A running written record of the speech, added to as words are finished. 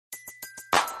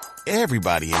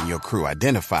Everybody in your crew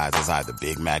identifies as either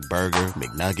Big Mac Burger,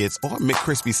 McNuggets, or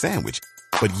McCrispy Sandwich.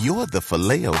 But you're the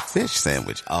Filet-O-Fish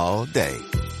Sandwich all day.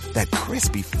 That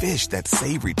crispy fish, that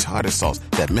savory tartar sauce,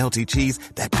 that melty cheese,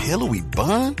 that pillowy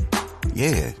bun.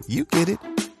 Yeah, you get it.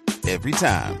 Every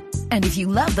time. And if you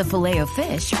love the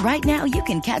Filet-O-Fish, right now you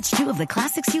can catch 2 of the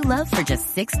classics you love for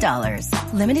just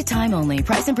 $6. Limited time only.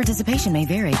 Price and participation may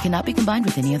vary. Cannot be combined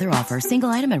with any other offer. Single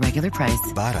item at regular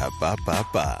price.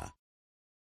 Ba-da-ba-ba-ba.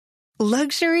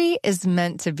 Luxury is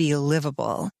meant to be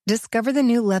livable. Discover the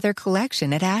new leather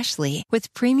collection at Ashley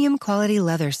with premium quality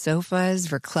leather sofas,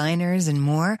 recliners, and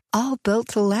more, all built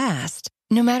to last.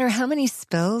 No matter how many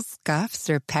spills,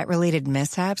 scuffs, or pet-related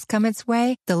mishaps come its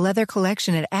way, the leather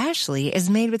collection at Ashley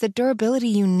is made with the durability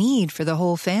you need for the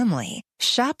whole family.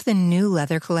 Shop the new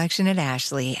leather collection at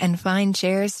Ashley and find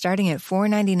chairs starting at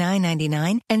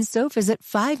 $499.99 and sofas at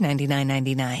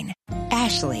 $599.99.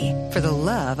 Ashley, for the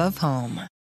love of home.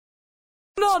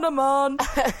 Bananaman.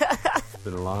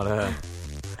 Been a lot of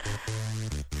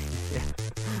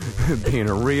being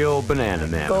a real banana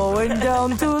man. Going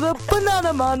down to the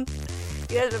Bananaman.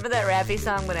 You guys remember that rappy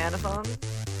song, Banana Phone?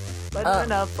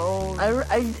 Banana Phone.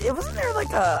 It wasn't there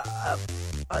like a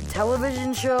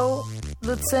television show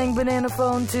that sang Banana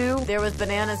Phone too? There was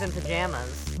Bananas in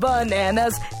Pajamas.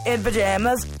 Bananas in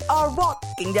pajamas are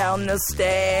walking down the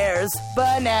stairs.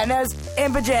 Bananas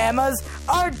in pajamas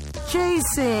are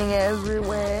chasing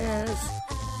everywhere.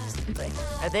 Something.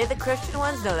 Are they the Christian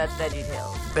ones? No, that's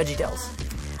VeggieTales.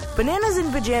 VeggieTales. Bananas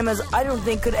in Pajamas, I don't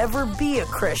think could ever be a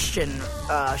Christian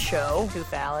show. Too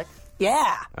phallic.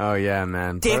 Yeah. Oh, yeah,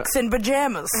 man. Dicks in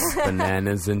Pajamas.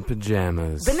 Bananas in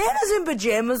Pajamas. Bananas in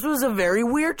Pajamas was a very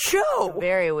weird show.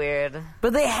 Very weird.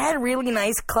 But they had really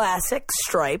nice classic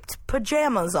striped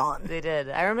pajamas on. They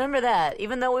did. I remember that,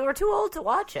 even though we were too old to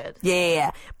watch it. Yeah.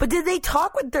 But did they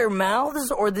talk with their mouths,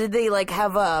 or did they like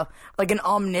have an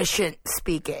omniscient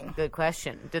speaking? Good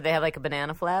question. Did they have like a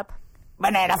banana flap?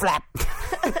 Banana flap.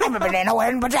 I'm a banana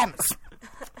wearing pajamas.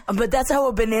 But that's how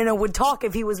a banana would talk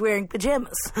if he was wearing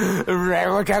pajamas.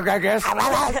 Welcome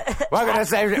to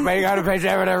Save It, you got a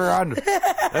pajama, everyone.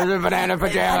 There's a banana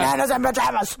pajama. Bananas and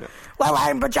pajamas. Well,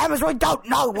 I'm in pajamas, we don't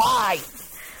know why.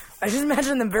 I just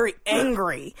imagine them very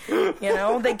angry. You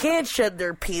know, they can't shed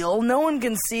their peel. No one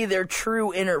can see their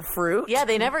true inner fruit. Yeah,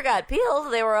 they never got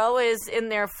peeled. They were always in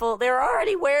their full... They were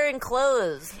already wearing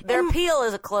clothes. Their peel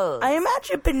is a clothes. I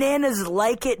imagine bananas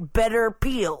like it better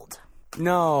peeled.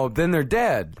 No, then they're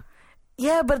dead.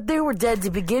 Yeah, but they were dead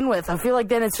to begin with. I feel like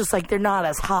then it's just like they're not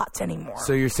as hot anymore.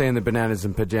 So you're saying the bananas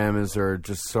in pajamas are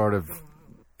just sort of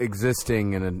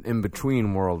existing in an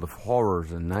in-between world of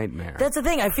horrors and nightmares. That's the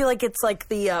thing. I feel like it's like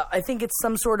I think it's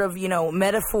some sort of,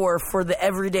 metaphor for the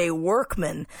everyday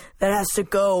workman that has to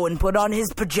go and put on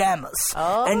his pajamas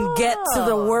and get to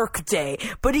the work day.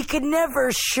 But he can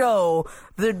never show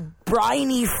the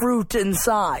briny fruit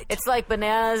inside. It's like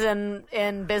bananas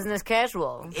in business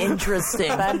casual.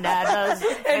 Interesting. Bananas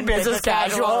in business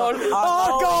casual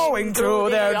are going to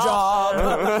their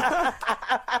job.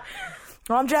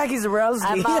 I'm Jackie Zabrowski.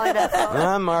 I'm Molly Bethel.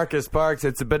 I'm Marcus Parks.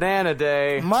 It's a banana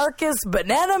day. Marcus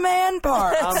Bananaman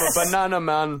Parks. I'm a banana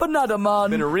man. Banana man.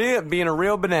 Being a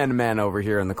real banana man over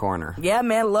here in the corner. Yeah,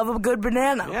 man. Love a good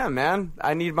banana. Yeah, man.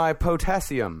 I need my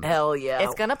potassium. Hell yeah.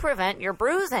 It's going to prevent your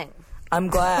bruising. I'm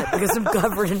glad, because I'm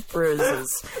covered in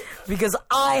bruises. Because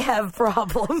I have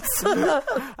problems.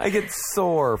 I get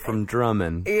sore from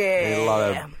drumming. Yeah. I eat a lot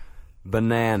of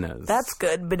bananas. That's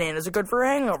good. Bananas are good for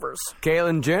hangovers.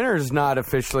 Caitlyn Jenner's not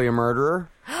officially a murderer.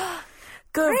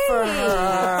 Good for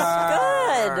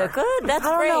her. Good. That's I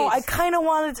don't great. know. I just kind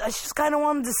of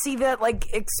wanted to see that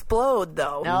explode,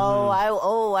 though. No,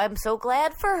 I'm so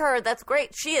glad for her. That's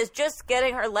great. She is just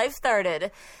getting her life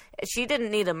started. She didn't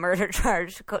need a murder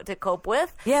charge to cope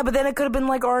with. Yeah, but then it could have been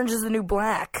like Orange is the New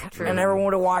Black. True. And everyone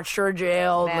would have watched her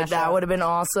jailed. Like, that would have been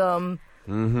awesome.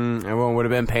 Mm-hmm. Everyone would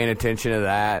have been paying attention to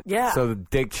that. Yeah. So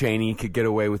Dick Cheney could get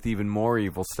away with even more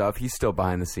evil stuff. He's still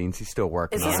behind the scenes. He's still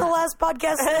working on it. Is this the last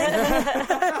podcast?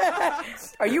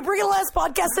 Are you bringing the last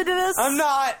podcast into this? I'm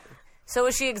not. So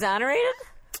was she exonerated?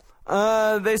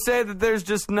 They say that there's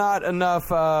just not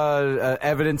enough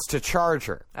evidence to charge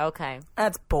her. Okay.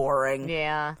 That's boring.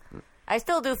 Yeah. I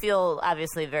still do feel,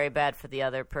 obviously, very bad for the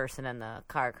other person in the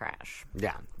car crash.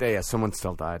 Yeah, someone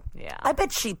still died. Yeah. I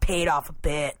bet she paid off a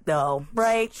bit, though,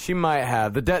 right? She might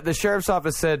have. The sheriff's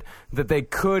office said that they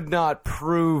could not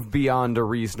prove beyond a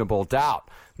reasonable doubt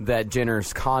that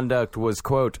Jenner's conduct was,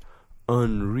 quote,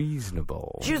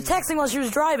 unreasonable. She was texting while she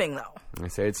was driving, though. I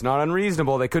say it's not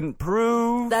unreasonable. They couldn't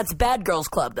prove. That's Bad Girls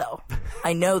Club, though.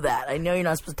 I know that. I know you're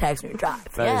not supposed to text when you drive.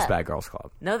 That is Bad Girls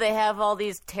Club. No, they have all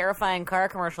these terrifying car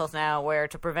commercials now where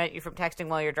to prevent you from texting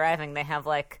while you're driving, they have,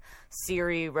 like,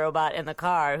 Siri robot in the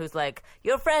car who's like,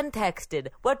 your friend texted.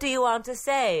 What do you want to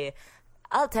say?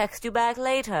 I'll text you back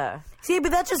later. See,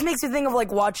 but that just makes me think of,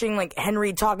 like, watching, like,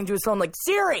 Henry talking to his phone, like,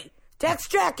 Siri,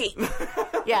 text Jackie.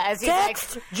 Yeah, as he's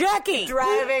text like Jackie.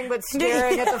 driving but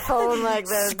staring at the phone like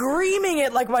this. Screaming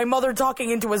it like my mother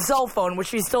talking into a cell phone, which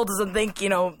she still doesn't think,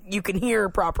 you can hear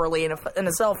properly in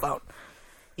a cell phone.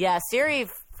 Yeah, Siri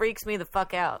freaks me the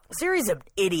fuck out. Siri's an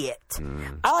idiot.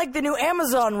 I like the new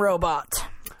Amazon robot.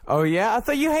 Oh, yeah? I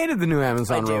thought you hated the new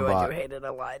Amazon robot. I do hate it. I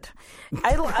lied.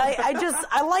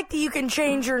 I like that you can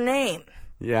change your name.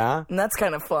 Yeah? And that's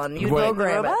kind of fun. You What-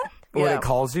 program it. What it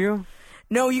calls you?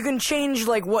 No, you can change,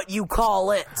 like, what you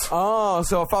call it. Oh,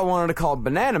 so if I wanted to call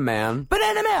Bananaman...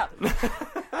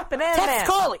 Bananaman! Banana Text Man.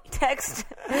 Carly! Text.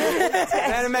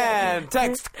 Bananaman,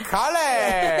 text Carly!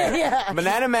 Yeah.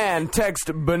 Bananaman,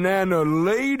 text Banana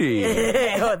Lady!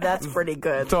 Oh, that's pretty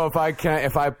good. So if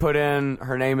I put in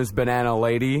her name is Banana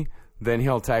Lady, then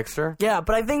he'll text her? Yeah,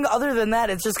 but I think other than that,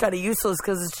 it's just kind of useless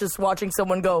because it's just watching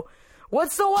someone go,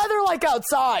 what's the weather like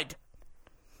outside?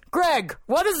 Greg,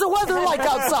 what is the weather like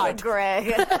outside?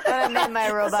 Greg. I named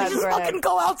my robot Just Greg. fucking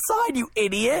go outside, you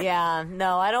idiot. Yeah,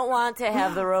 no, I don't want to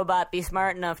have the robot be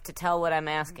smart enough to tell what I'm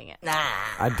asking it. Nah.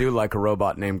 I do like a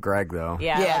robot named Greg, though.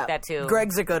 Yeah, I like that too.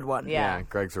 Greg's a good one. Yeah.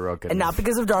 Greg's a real good And one. not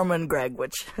because of Dharma and Greg,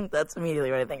 which that's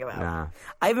immediately what I think about. Nah.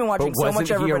 I've been watching so much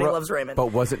he a Everybody Loves Raymond.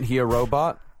 But wasn't he a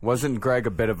robot? Wasn't Greg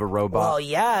a bit of a robot? Well,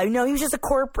 yeah, no, he was just a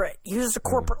corporate. He was just a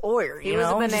corporate lawyer. He was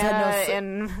a He just had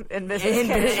banana in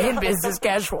business. in business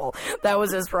casual. That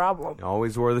was his problem.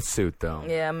 Always wore the suit, though.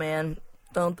 Yeah, man.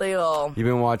 Don't they all? You've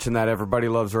been watching that Everybody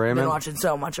Loves Raymond? Been watching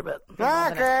so much of it.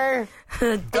 Okay.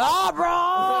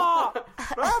 Bra!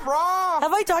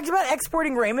 Have I talked about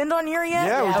exporting Raymond on here yet?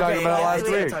 Yeah, we talked about it last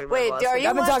we did week. talk about Wait, it last are week. you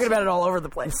I've been talking watching- about it all over the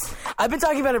place. I've been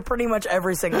talking about it pretty much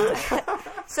every single day.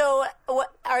 So,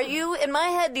 are you, in my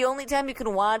head, the only time you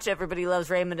can watch Everybody Loves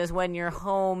Raymond is when you're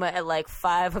home at like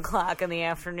 5 o'clock in the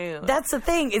afternoon. That's the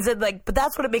thing, is that but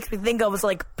that's what it makes me think of, is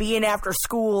like being after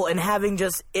school and having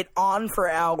just it on for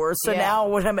hours. So Yeah. now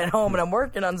when I'm at home and I'm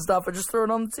working on stuff, I just throw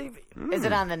it on the TV. Is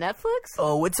it on the Netflix?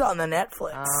 Oh, it's on the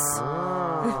Netflix.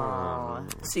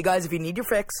 So you guys, if you need your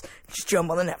fix, just jump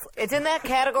on the Netflix. It's in that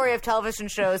category of television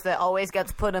shows that always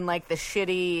gets put in like the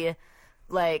shitty,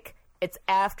 like, it's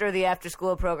after the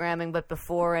after-school programming, but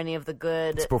before any of the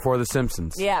good. It's before The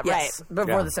Simpsons. Yeah, Yes, right.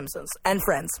 before Yeah. The Simpsons and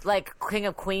Friends. Like King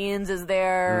of Queens is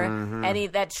there.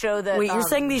 That show that. Wait, you're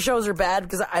saying these shows are bad?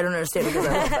 Because I don't understand because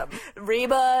I love them.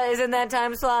 Reba is in that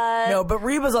time slot. No, but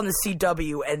Reba's on the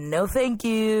CW, and no thank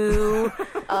you.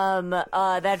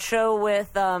 That show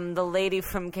with the lady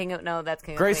from King of. No, that's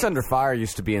King Grace of Queens. Under Fire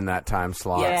used to be in that time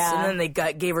slot. Yes, Yeah. and then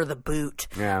they gave her the boot.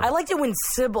 Yeah. I liked it when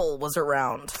Sybil was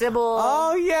around. Sybil.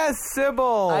 Oh, yes,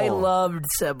 Sybil. I loved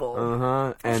Sybil.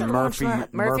 Uh-huh. And should've watched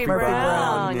that. Murphy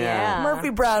Brown, yeah.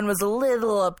 Murphy Brown was a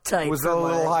little uptight. Was it a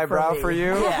little highbrow for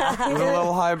you? Yeah. Was it a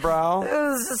little highbrow? It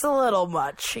was just a little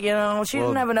much, She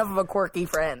didn't have enough of a quirky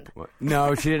friend.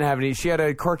 No, she didn't have any. She had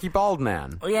a quirky bald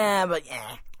man. Yeah, but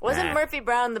yeah. Wasn't Murphy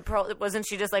Brown wasn't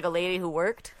she just like a lady who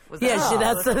worked? Was Yeah,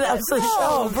 that- that's the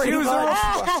show, pretty she was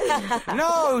much.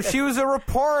 No, she was a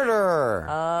reporter.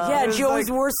 Yeah, was she always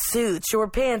like- wore suits. She wore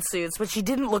pantsuits, but she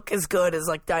didn't look as good as,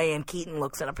 like, Diane Keaton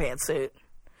looks in a pantsuit.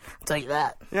 I'll tell you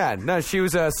that. Yeah, no, she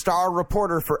was a star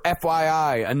reporter for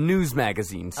FYI, a news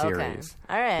magazine series.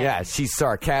 All right. Yeah, she's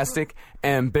sarcastic,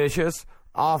 ambitious,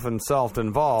 often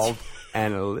self-involved,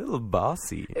 and a little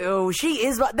bossy. Oh, she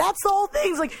is. That's the whole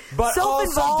thing. It's like, But also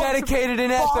self-involved, dedicated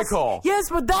and boss- ethical. Yes,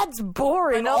 but that's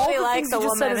boring. Nobody all the likes things a you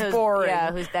just said woman is boring.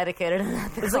 who's dedicated.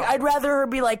 It's like, I'd rather her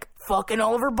be like fucking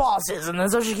all of her bosses, and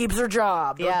that's how she keeps her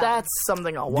job. But Yeah. that's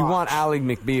something I'll watch. You want Ally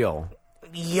McBeal.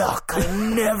 Yuck!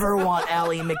 I never want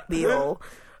Ally McBeal.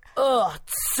 Ugh,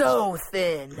 so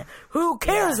thin. Who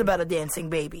cares about a dancing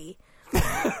baby?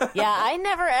 Yeah, I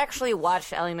never actually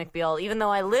watched Ally McBeal, even though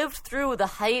I lived through the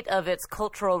height of its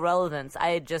cultural relevance. I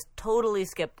had just totally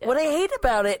skipped it. What I hate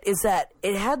about it is that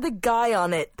it had the guy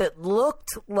on it that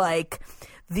looked like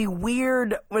the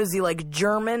weird, what is he, like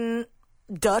German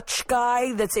Dutch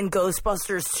guy that's in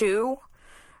Ghostbusters 2?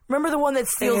 Remember the one that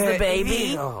steals the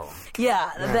baby? Yeah,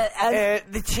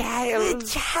 The child. the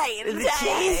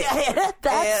child.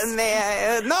 That's,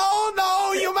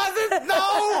 No, you mustn't.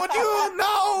 No,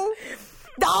 no.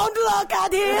 don't look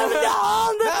at him.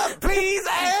 Don't. Please,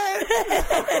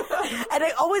 And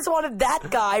I always wanted that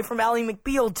guy from Ally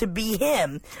McBeal to be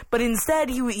him, but instead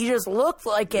he just looked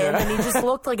like him, and he just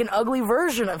looked like an ugly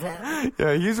version of him.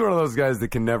 Yeah, he's one of those guys that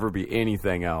can never be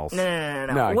anything else.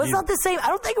 No. Was that the same? I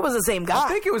don't think it was the same guy. I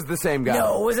think it was the same guy.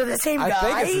 No, was it the same guy?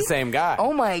 I think it's the same guy.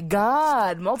 Oh my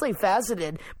God,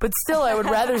 multifaceted. But still, I would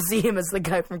rather see him as the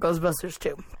guy from Ghostbusters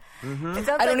 2.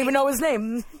 I don't even know his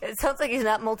name. It sounds like he's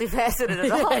not multifaceted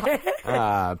at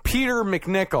all. Peter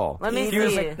McNichol. Let me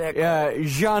see.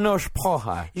 Janos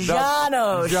Poha.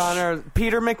 Janos.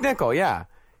 Peter McNichol, yeah.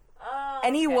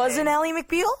 And he was in Ally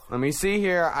McBeal? Let me see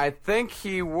here. I think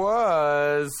he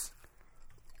was...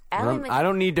 I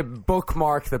don't need to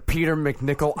bookmark the Peter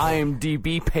McNichol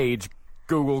IMDb page,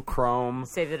 Google Chrome.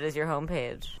 Save it as your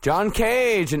homepage. John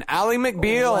Cage and Ally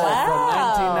McBeal from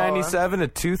 1997 to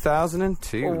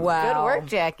 2002. Wow. Good work,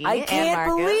 Jackie. I and can't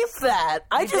Marcus. believe that.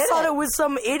 I just thought it was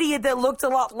some idiot that looked a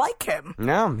lot like him.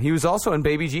 No, he was also in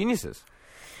Baby Geniuses.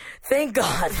 Thank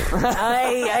God.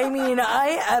 I mean, I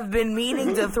have been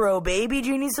meaning to throw Baby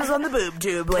Geniuses on the boob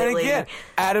tube lately. And again,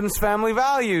 Adam's Family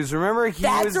Values. Remember,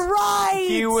 That's right.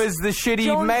 He was the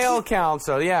shitty male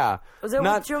counsel. Yeah, was that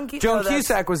not Joan Cusack? Joan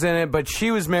Cusack was in it, but she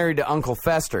was married to Uncle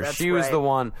Fester. That's she was right. the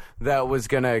one that was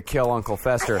gonna kill Uncle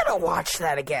Fester. I gotta watch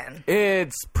that again.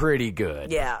 It's pretty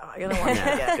good. Yeah, I gotta watch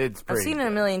it again. It's I've pretty seen it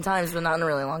a million times, but not in a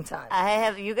really long time.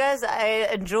 I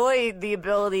enjoy the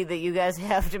ability that you guys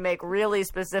have to make really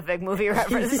specific movie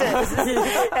references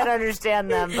and understand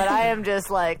them, but I am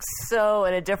just like so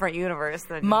in a different universe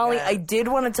than Molly, you guys. I did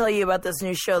want to tell you about this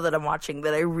new show that I'm watching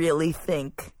that I really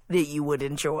think that you would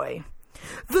enjoy.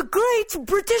 The Great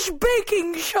British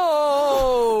Baking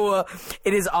Show!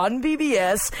 It is on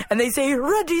PBS, and they say,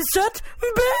 ready, set,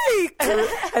 bake!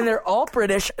 And they're all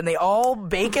British, and they all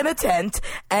bake in a tent,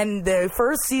 and the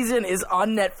first season is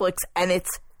on Netflix, and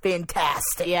it's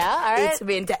fantastic. Yeah? All right. It's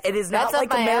fantastic. It is not That's up like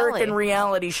my American alley.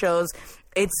 reality shows.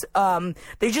 It's,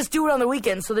 they just do it on the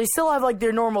weekends, so they still have, like,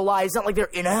 their normal lives. Not like they're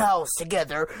in a house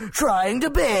together trying to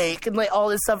bake and, like, all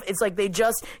this stuff. It's like they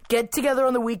just get together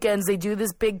on the weekends. They do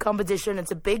this big competition.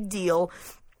 It's a big deal.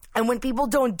 And when people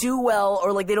don't do well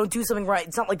or, like, they don't do something right,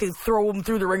 it's not like they throw them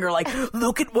through the ringer like,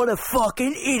 look at what a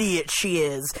fucking idiot she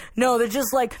is. No, they're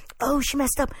just like, oh, she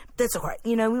messed up. That's all right.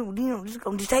 Just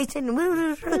go to taste it. And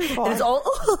it's all,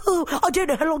 I don't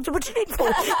know how long to put it in for.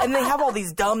 And they have all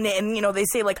these dumb names, and, they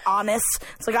say, like, honest.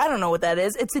 It's like, I don't know what that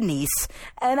is. It's a niece.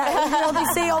 And, they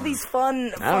say all these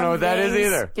fun I don't know what that is things,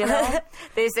 either. You know?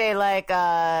 They say like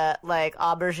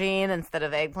aubergine instead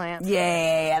of eggplant.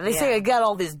 Yeah. They say I got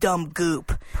all this dumb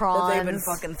goop. Prawns. That they've been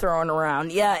fucking throwing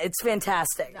around. Yeah, it's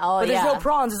fantastic. Oh, but there's yeah. no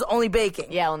prawns, it's only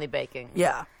baking. Yeah, only baking.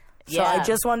 Yeah. So Yeah. I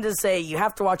just wanted to say you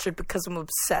have to watch it because I'm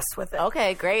obsessed with it.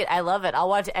 Okay, great. I love it. I'll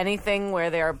watch anything where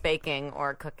they're baking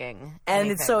or cooking. And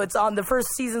Anything. it's on the first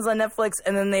season's on Netflix,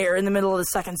 and then they are in the middle of the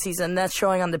second season. That's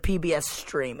showing on the PBS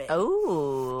streaming.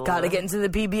 Ooh. Gotta get into the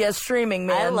PBS streaming,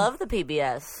 man. I love the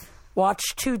PBS. Watch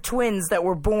two twins that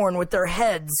were born with their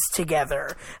heads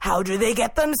together. How do they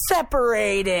get them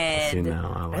separated?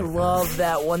 I love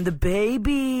that one. The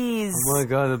babies. Oh my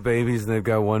God, the babies, they've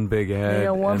got one big head. They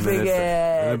got one and then big it's-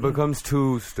 head. And it becomes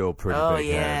two still pretty Oh, big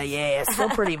yeah, heads. yeah. Still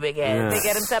pretty big heads. They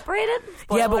get them separated?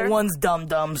 Yeah, but Spoiler. one's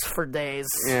dum-dums for days.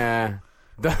 Yeah.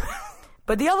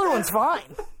 But the other one's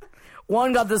fine.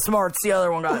 One got the smarts, the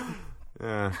other one got...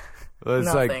 Yeah. Well,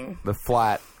 it's Nothing. like the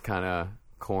flat kind of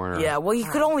corner. Yeah, well, you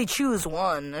could only choose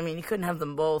one. I mean, you couldn't have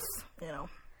them both,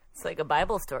 It's like a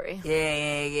Bible story.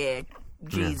 Yeah.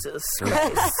 Jesus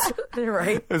Christ.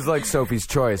 Right? It's like Sophie's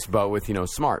Choice, but with,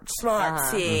 smarts.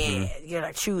 Smarts, yeah. You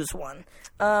gotta choose one.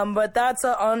 But that's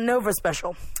a Nova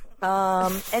special.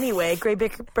 Anyway, Great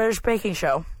British Baking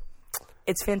Show.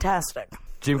 It's fantastic.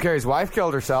 Jim Carrey's wife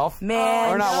killed herself.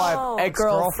 Man, Or not no. wife,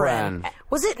 ex-girlfriend.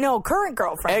 Was it? No, current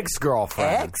girlfriend.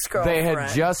 Ex-girlfriend. Ex-girlfriend. They had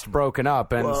just broken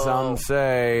up, and some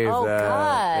say Oh,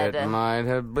 that God. it might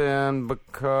have been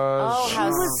because... Oh,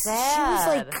 how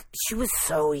sad. She was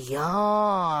so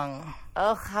young.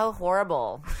 Oh, how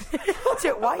horrible.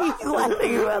 Why are you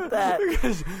laughing about that?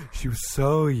 She was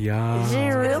so young. She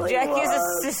really Jackie's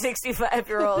was. a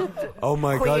 65-year-old Oh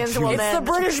my God, Queen's she was, woman. It's the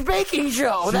British Baking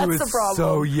Show. she That's was the problem.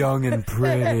 so young and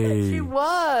pretty. She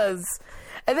was.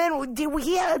 And then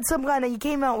he had some kind of... He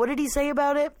came out... What did he say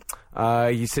about it?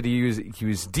 He said he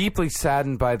was deeply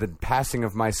saddened by the passing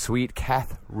of my sweet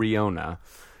Kath Riona.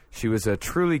 She was a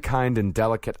truly kind and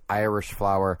delicate Irish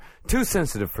flower, too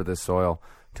sensitive for this soil,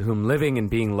 to whom living and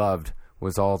being loved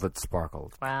was all that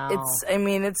sparkled. Wow. It's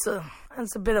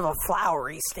That's a bit of a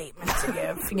flowery statement to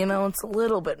give. It's a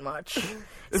little bit much.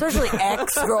 Especially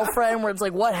ex-girlfriend, where it's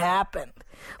like, what happened?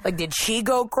 Like, did she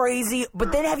go crazy?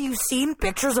 But then have you seen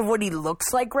pictures of what he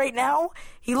looks like right now?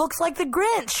 He looks like the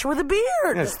Grinch with a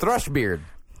beard. It's thrush beard.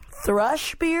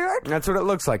 Thrush beard? That's what it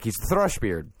looks like. He's thrush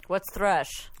beard. What's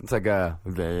thrush? It's like a...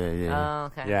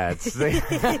 Oh, okay. Yeah, it's...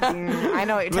 I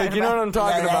know what you're talking about. You know what I'm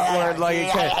talking about? Where it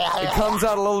comes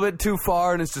out a little bit too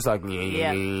far, and it's just like...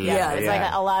 Yeah. It's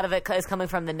like a lot of it is coming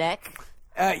from the neck.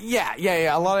 Yeah.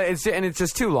 A lot of it's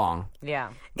just too long. Yeah.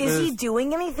 Is he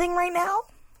doing anything right now?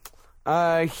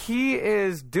 He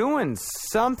is doing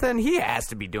something. He has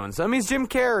to be doing something. He's Jim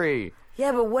Carrey.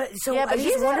 Yeah, but what? So yeah, but I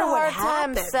he's just had wonder a what hard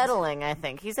time happened. settling. I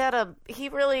think he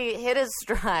really hit his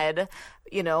stride,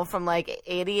 from like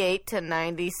 88 to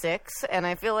 96, and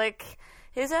I feel like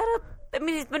he's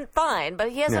been fine,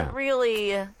 but he hasn't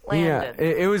really landed. Yeah,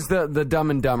 it was the Dumb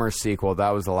and Dumber sequel. That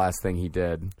was the last thing he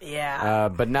did. Yeah.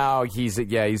 But now he's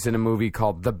in a movie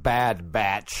called The Bad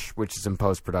Batch, which is in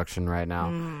post-production right now.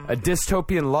 A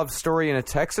dystopian love story in a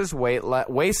Texas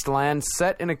wasteland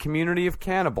set in a community of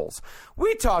cannibals.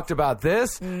 We talked about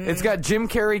this. It's got Jim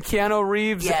Carrey, Keanu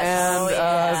Reeves, and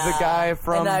the guy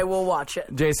from... And I will watch it.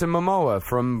 Jason Momoa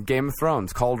from Game of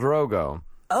Thrones, Khal Drogo.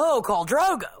 Oh, Khal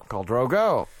Drogo. Khal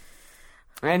Drogo.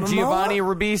 And Giovanni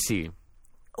Ribisi.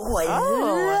 Oh,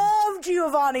 I love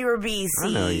Giovanni Ribisi. I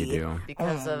know you do.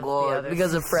 Because of the Lord, other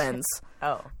because of sister. Friends.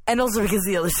 Oh. And also because of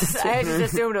the other sister. I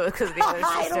just assumed it was because of the other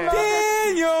sister.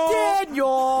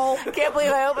 Daniel! Can't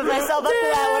believe I opened myself up to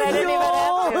that when I didn't even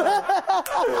have to.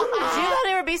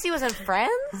 Giovanni Ribisi was in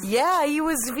Friends? Yeah, he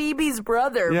was Phoebe's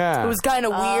brother. Yeah. It was kind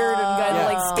of weird and kind of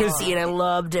like skitsy, and I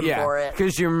loved him for it.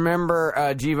 Because you remember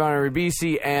Giovanni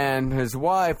Ribisi and his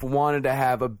wife wanted to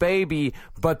have a baby,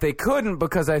 but they couldn't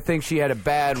because I think she had a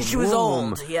bad womb. She was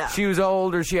old, yeah. She was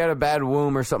old or she had a bad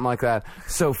womb or something like that.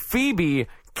 So Phoebe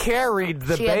carried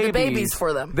the She babies. had the babies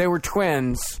for them. They were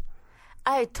twins.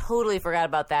 I totally forgot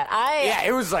about that. Yeah,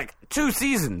 it was like 2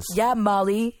 seasons. Yeah,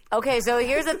 Molly. Okay, so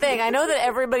here's the thing. I know that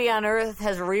everybody on Earth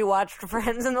has rewatched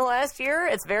Friends in the last year.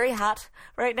 It's very hot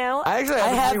right now. I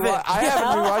haven't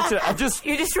rewatched it.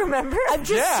 You just remember? I've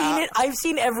just seen it. I've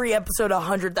seen every episode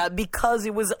 100 because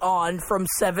it was on from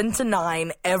 7 to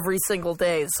 9 every single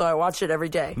day. So I watch it every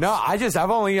day. No, I've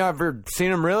only ever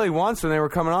seen them really once when they were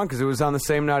coming on because it was on the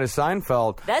same night as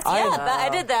Seinfeld. I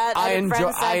did that. I did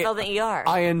Friends, Seinfeld, and ER.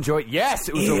 I enjoyed. Yes,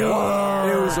 it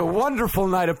was a wonderful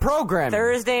night of programming.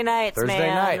 Thursday nights,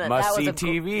 man. Must see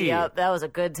TV. Yep, that was a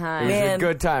good time. It was a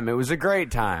good time. It was a great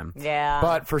time. Yeah.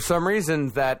 But for some reason,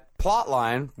 that plot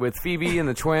line with Phoebe and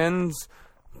the twins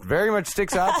very much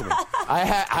sticks out to me.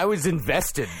 I was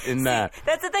invested in that.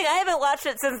 That's the thing. I haven't watched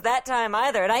it since that time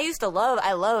either. And I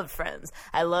loved Friends.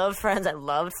 I loved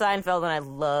Seinfeld, and I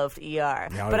loved ER.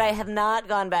 But I have not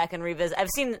gone back and revisit. I've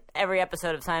seen every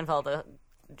episode of Seinfeld a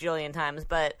jillion times,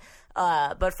 but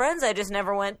Friends, I just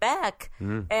never went back,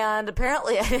 and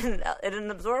apparently I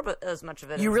didn't absorb as much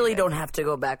of it. You really don't have to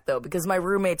go back though, because my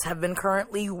roommates have been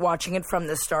currently watching it from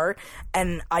the start,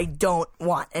 and I don't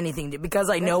want anything to because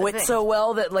I know it so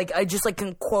well that I just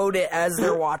can quote it as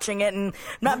they're watching it, and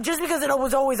not just because it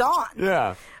was always on.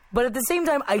 Yeah. But at the same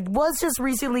time, I was just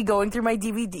recently going through my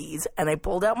DVDs, and I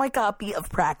pulled out my copy of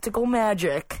Practical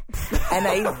Magic, and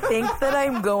I think that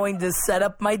I'm going to set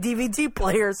up my DVD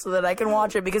player so that I can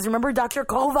watch it, because remember, Dr.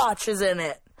 Kovacs is in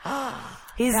it.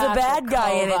 He's the bad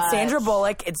guy in it. Sandra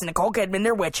Bullock. It's Nicole Kidman.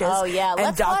 They're witches. Oh, yeah. And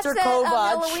Let's Dr. watch that Kovacs. on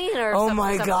Halloween or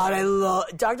my something. God. I love...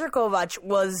 Dr. Kovacs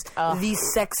was the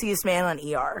sexiest man on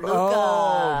ER. Luca.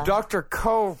 Oh, Dr.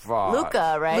 Kovacs.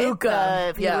 Luca, right?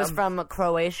 Luca, He was from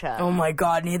Croatia. Oh, my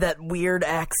God. And he had that weird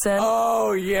accent.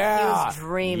 Oh, yeah. He was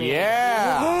dreamy.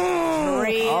 Yeah.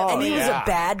 Dreamy. And he was a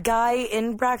bad guy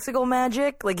in Practical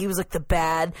Magic. He was the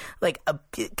bad, a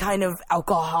kind of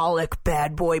alcoholic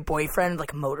bad boy boyfriend, a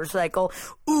motorcycle.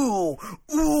 Ooh,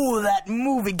 that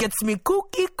movie gets me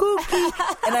kooky.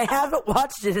 And I haven't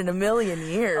watched it in a million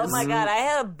years. Oh my God, I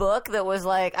had a book that was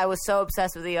I was so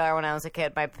obsessed with ER when I was a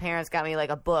kid. My parents got me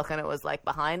a book, and it was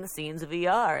behind the scenes of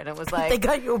ER, and it was they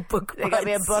got you a book. They got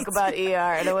me a book about ER,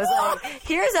 and it was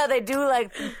here's how they do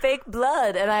fake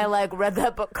blood, and I read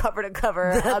that book cover to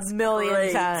cover a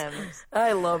million times.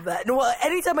 I love that. Well,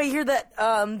 anytime I hear that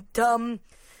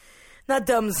not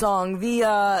dumb song, the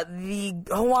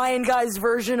Hawaiian Guys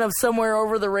version of Somewhere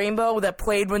Over the Rainbow that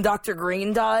played when Dr.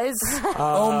 Green dies.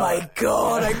 Oh my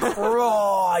God, I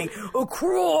cry.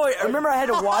 I remember I had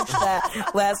to watch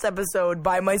that last episode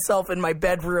by myself in my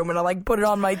bedroom, and I put it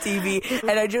on my TV,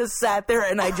 and I just sat there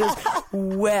and I just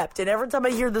wept. And every time I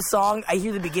hear the song, I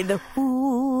hear the beginning of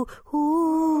ooh. ooh,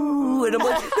 ooh. And I'm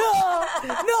like,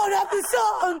 no, not the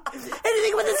song.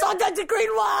 Anything but the song, Dr. Green,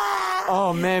 why?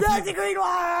 Oh, man. Dr. Green,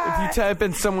 why? If you type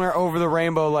in somewhere over the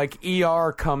rainbow, like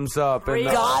ER comes up. And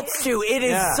Got to. It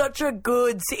is such a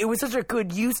good. It was such a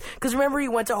good use because remember he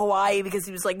went to Hawaii because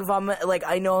he was like, if I'm like,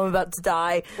 I know I'm about to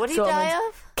die. What did he die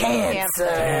of?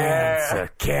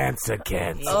 Cancer. Cancer.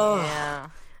 Yeah.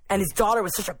 And his daughter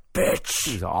was such a bitch.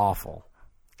 She's awful.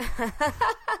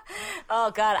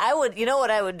 Oh God, I would. You know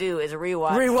what I would do is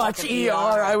rewatch ER.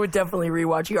 I would definitely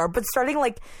rewatch ER. But starting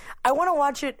I want to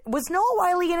watch it. Was Noah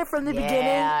Wyle in it from the beginning?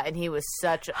 Yeah, and he was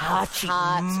such a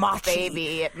hot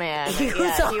baby man. He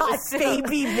was a hot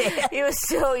baby man. He was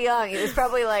so young. He was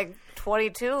probably like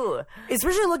 22.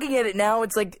 Especially looking at it now,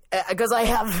 it's like, because I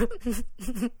have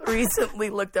recently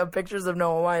looked up pictures of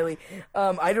Noah Wyle.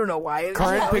 I don't know why.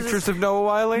 Current pictures of Noah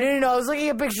Wyle? No, I was looking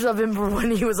at pictures of him from when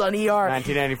he was on ER.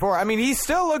 1994. I mean, he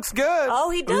still looks good.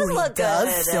 Oh, he does look good.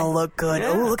 He does still look good.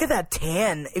 Yeah. Oh, look at that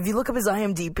tan. If you look up his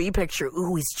IMDb picture,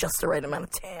 he's just the right amount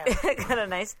of tan. Got a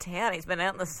nice tan. He's been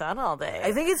out in the sun all day.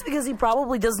 I think it's because he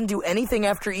probably doesn't do anything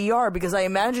after ER, because I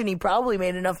imagine he probably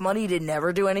made enough money to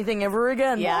never do anything ever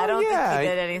again. Yeah, I don't think he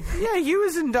did anything. Yeah, he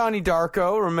was in Donnie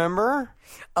Darko, remember?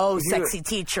 Oh, Sexy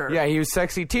Teacher. Yeah, he was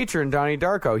Sexy Teacher in Donnie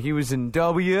Darko. He was in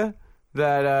W,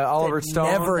 that Oliver Stone.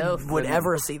 Never would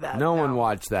ever see that. No one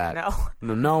watched that.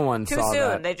 No one Too saw soon.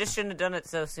 that. They just shouldn't have done it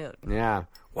so soon. Yeah.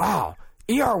 Wow.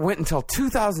 ER went until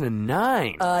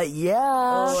 2009. Yeah.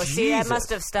 Oh, see, I Jesus. must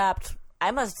have stopped.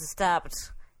 When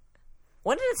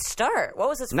did it start? What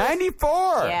was its first?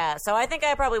 94. Yeah, so I think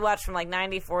I probably watched from like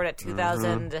 94 to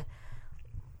 2003.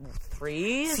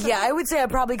 Yeah, I would say I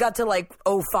probably got to like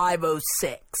 05,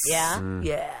 06. Yeah?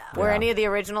 Yeah. Were any of the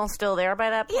originals still there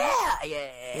by that point?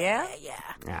 Yeah. Yeah,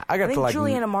 I got I think to like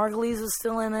Juliana Margulies was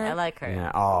still in it. I like her.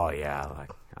 Yeah. Oh yeah,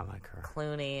 I like her.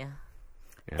 Clooney.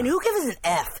 And who gives an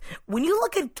F? When you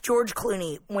look at George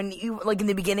Clooney, when you like in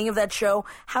the beginning of that show,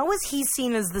 how was he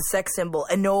seen as the sex symbol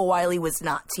and Noah Wyle was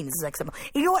not seen as the sex symbol?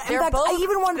 You know what? In They're fact, both- I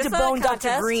even wanted to it's not a bone Dr.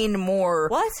 contest. Green more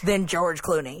What? than George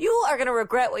Clooney. You are going to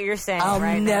regret what you're saying I'll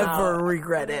right never now.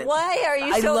 regret it. Why are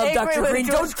you I so love angry Dr. with Green.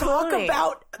 George Don't talk Clooney?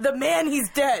 about the man. He's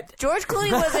dead. George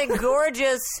Clooney was a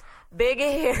gorgeous,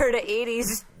 big-haired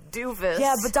 80s doofus.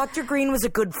 Yeah, but Dr. Green was a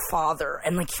good father,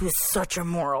 and like he was such a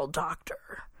moral doctor.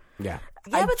 Yeah.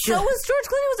 Yeah, but so was George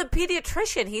Clooney was a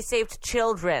pediatrician. He saved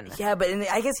children. Yeah, but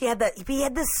I guess he had that. He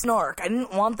had the snark. I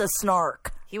didn't want the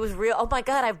snark. He was real. Oh my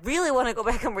God, I really want to go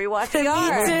back and rewatch Me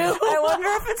ER. too. I wonder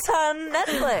if it's on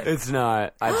Netflix. It's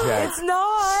not. I checked. It's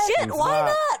not. Shit, why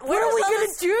not? What are we is all gonna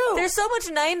this- do? There's so much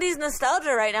 90s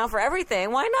nostalgia right now for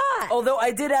everything. Why not? Although I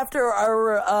did, after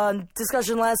our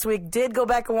discussion last week, did go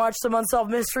back and watch some Unsolved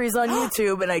Mysteries on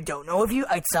YouTube, and I don't know if you.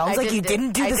 It sounds like you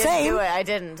didn't do the same. I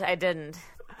didn't.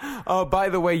 Oh, by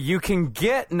the way, you can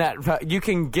get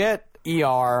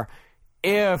ER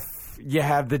if you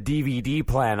have the DVD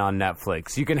plan on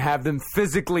Netflix. You can have them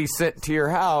physically sent to your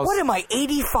house. What am I,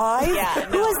 85? Yeah,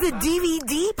 Who has the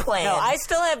DVD plan? No, I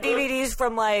still have DVDs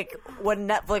from like when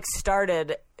Netflix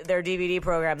started their DVD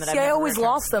program. That See, I always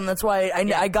lost them. That's why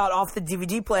I got off the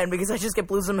DVD plan, because I just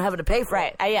kept losing them having to pay for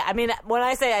Right. it. I mean, when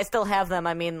I say I still have them,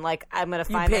 I mean like I'm going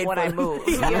to find them paid when for I them. move.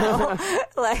 You know,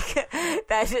 like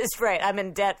that is right. I'm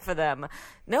in debt for them.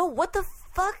 No, what the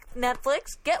fuck,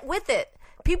 Netflix? Get with it.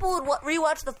 People would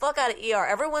rewatch the fuck out of ER.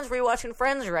 Everyone's rewatching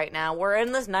Friends right now. We're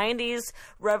in this 90s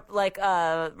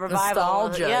revival.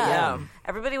 Nostalgia, yeah.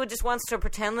 Everybody would just wants to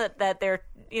pretend that they're,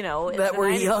 you know, in That the we're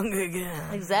 90s. young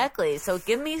again. Exactly. So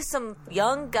give me some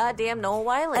young goddamn Noah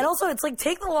Wyle. And also, it's like,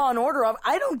 take the Law and Order off.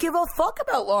 I don't give a fuck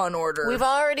about Law and Order. We've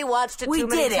already watched it we too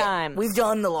many did it. times. We've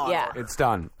done the Law and Yeah. Order. It's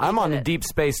done. I'm on Deep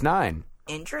Space Nine.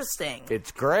 Interesting.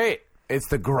 It's great. It's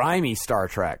the grimy Star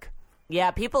Trek.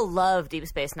 Yeah, people love Deep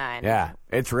Space Nine. Yeah,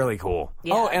 it's really cool.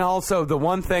 Yeah. Oh, and also the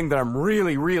one thing that I'm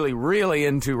really, really, really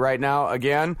into right now,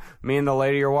 again, me and the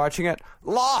lady are watching it,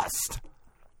 Lost.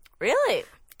 Really?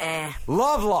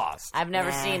 Love Lost. I've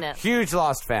never seen it. Huge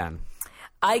Lost fan.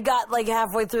 I got like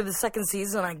halfway through the second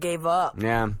season, I gave up.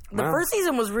 Yeah. The first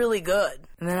season was really good,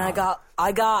 and then I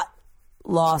got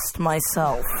lost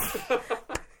myself.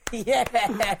 Yeah.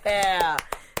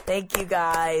 Thank you,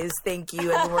 guys. Thank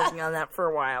you. I've been working on that for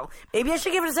a while. Maybe I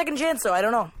should give it a second chance, though. I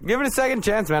don't know. Give it a second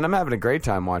chance, man. I'm having a great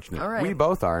time watching it. All right. We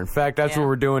both are. In fact, that's Yeah. what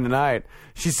we're doing tonight.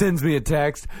 She sends me a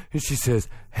text, and she says,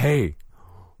 hey,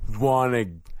 wanna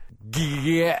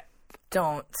get...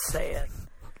 Don't say it.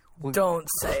 Don't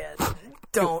say it.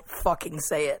 Don't fucking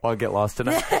say it. I'll get lost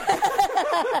tonight. To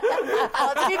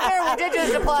be fair, we did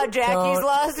just applaud Jackie's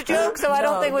lost joke, so I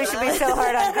don't think we should be so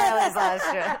hard on Kylie's last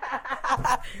joke.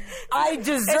 I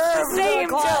deserve It's the same the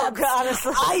claps. joke,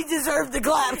 honestly. I deserve the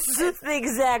claps. It's the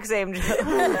exact same joke.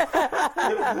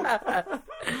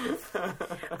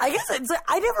 I guess it's like,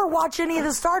 I never watch any of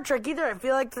the Star Trek either. I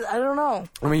feel like I don't know.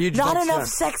 I'm a huge Not Next enough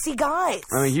sexy guys.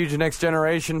 I'm a huge Next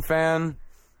Generation fan.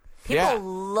 People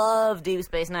love Deep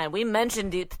Space Nine. We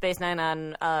mentioned Deep Space Nine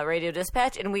on Radio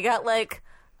Dispatch, and we got like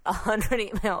 100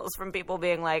 emails from people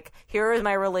being like, here is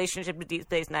my relationship to Deep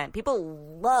Space Nine.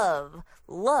 People love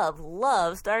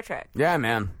Star Trek. Yeah,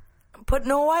 man. Put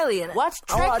Noah Wiley in it. Watch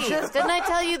I'll watch Trekkies. it. Didn't I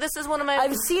tell you this is one of my...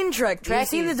 I've seen Trek. I've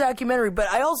seen the Trekkies. documentary, but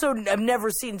I also have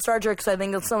never seen Star Trek because I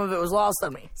think that some of it was lost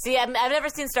on me. See, I've never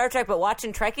seen Star Trek, but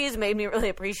watching Trekkies made me really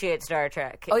appreciate Star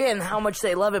Trek. Oh, yeah, and how much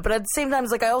they love it. But at the same time,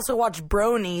 it's like I also watched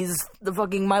Bronies, the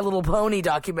fucking My Little Pony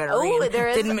documentary. Oh, and there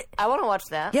is... didn't- I want to watch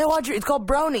that. Yeah, watch it. It's called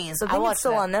Bronies. I think watched it's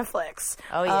still that. on Netflix.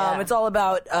 Oh, yeah. It's all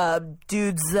about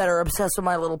dudes that are obsessed with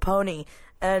My Little Pony.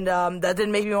 And that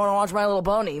didn't make me want to watch My Little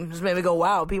Pony. It just made me go,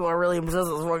 wow, people are really obsessed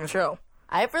with this fucking show.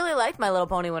 I really liked My Little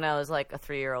Pony when I was like a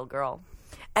 3-year-old girl.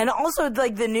 And also,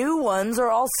 like, the new ones are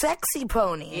all sexy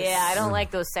ponies. Yeah, I don't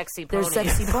like those sexy They're ponies.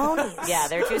 sexy ponies. Yeah,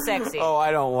 they're too sexy. Oh,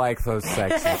 I don't like those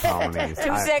sexy ponies.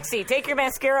 Too sexy. Take your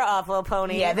mascara off, little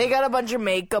pony. Yeah, they got a bunch of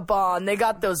makeup on. They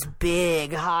got those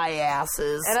big, high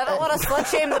asses. And I don't want to slut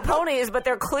shame the ponies, but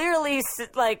they're clearly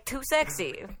like too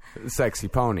sexy. Sexy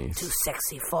ponies. Too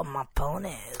sexy for my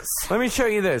ponies. Let me show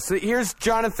you this. Here's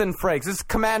Jonathan Frakes. This is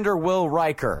Commander Will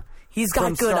Riker. He's got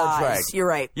from good Star eyes. Trek. You're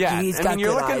right. Yeah, He's I got mean, you're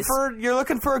good looking eyes. you're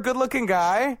looking for a good-looking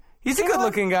guy. He's a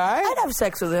good-looking guy. I'd have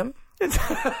sex with him.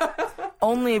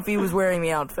 Only if he was wearing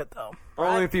the outfit, though.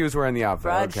 Only if he was wearing the outfit.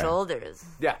 Broad okay. shoulders.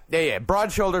 Yeah.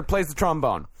 Broad-shouldered, plays the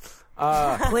trombone.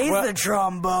 Plays the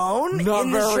trombone Not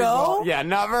in the very show. well. Yeah,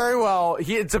 not very well.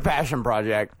 It's a passion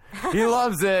project. He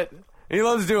loves it. He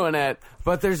loves doing it.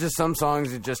 But there's just some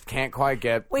songs you just can't quite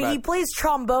get. Wait, but- he plays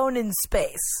trombone in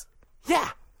space. Yeah.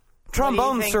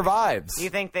 Trombone think? survives. Do you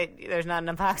think that there's not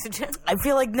enough oxygen? I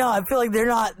feel like they're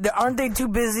not. Aren't they too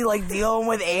busy like dealing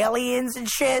with aliens and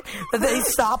shit that they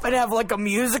stop and have like a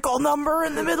musical number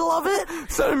in the middle of it?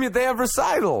 So, I mean, they have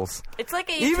recitals. It's like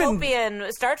a Even-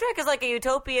 utopian... Star Trek is like a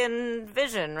utopian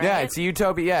vision, right? Yeah, it's a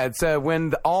utopia. Yeah, it's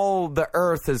when all the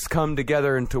Earth has come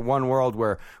together into one world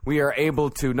where we are able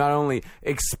to not only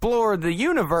explore the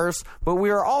universe, but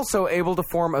we are also able to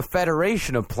form a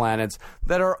federation of planets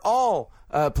that are all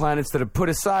planets that have put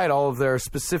aside all of their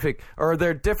specific or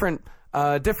their different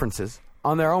differences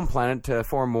on their own planet to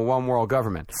form a one world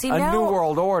government, See, a now- new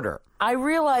world order. I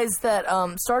realized that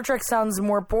Star Trek sounds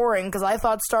more boring because I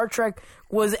thought Star Trek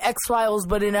was X-Files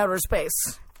but in outer space.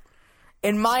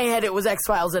 In my head, it was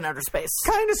X-Files in outer space.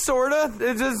 Kind of, sort of.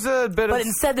 It's just a bit But of...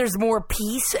 instead, there's more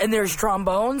peace and there's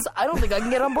trombones. I don't think I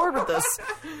can get on board with this.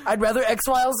 I'd rather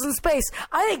X-Files in space.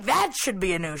 I think that should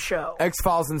be a new show.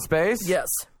 X-Files in space? Yes.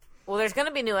 Well, there's going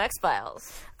to be new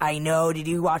X-Files. I know. Did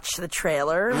you watch the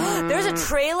trailer? There's a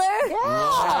trailer?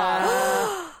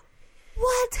 Yeah.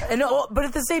 What? And, but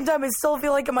at the same time, I still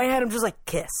feel like in my head, I'm just like,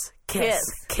 kiss, kiss,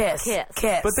 kiss, Kiss.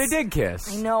 kiss. But they did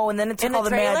kiss. I know, and then it took In the all the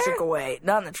trailer? magic away.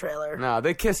 Not in the trailer. No,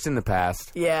 they kissed in the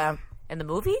past. Yeah. In the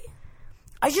movie?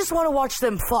 I just want to watch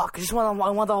them fuck. I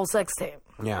want the whole sex tape.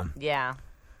 Yeah. Yeah.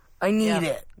 I need Yep.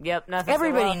 it. Yep, nothing.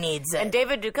 Everybody needs it. And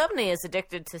David Duchovny is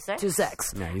addicted to sex. To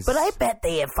sex. Yeah, he's- But I bet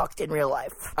they have fucked in real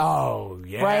life. Oh,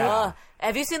 yeah. Right?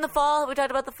 Have you seen The Fall? Have we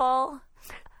talked about The Fall?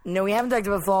 No, we haven't talked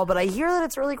about Fall, but I hear that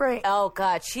it's really great. Oh,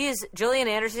 God. Gillian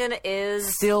Anderson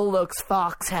is Still looks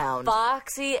foxhound.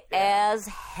 foxy as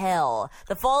hell.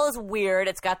 The Fall is weird.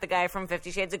 It's got the guy from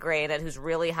 50 Shades of Grey in it who's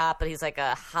really hot, but he's like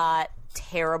a hot,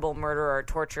 terrible murderer,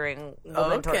 torturing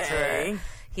woman torturer.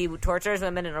 He tortures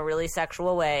women in a really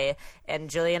sexual way, and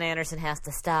Gillian Anderson has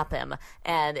to stop him.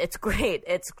 And it's great.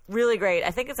 It's really great. I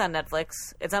think it's on Netflix.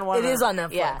 It's on one. It is on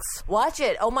Netflix. Yeah. Watch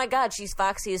it. Oh my God, she's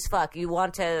foxy as fuck. You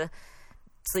want to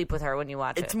sleep with her when you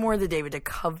watch It's it. more the David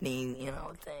Duchovny,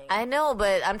 thing. I know,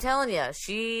 but I'm telling you,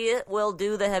 she will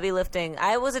do the heavy lifting.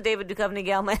 I was a David Duchovny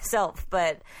gal myself,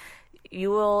 but you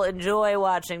will enjoy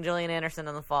watching Gillian Anderson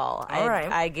in The Fall. All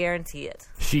right. I guarantee it.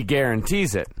 She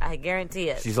guarantees it. I guarantee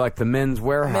it. She's like the men's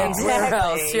warehouse. Men's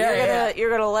warehouse. Exactly. Yeah, You're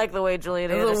gonna like the way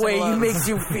Gillian Anderson The way he looks. makes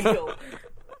you feel.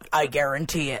 I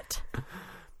guarantee it.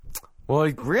 Well,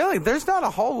 really, there's not a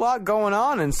whole lot going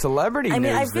on in celebrity I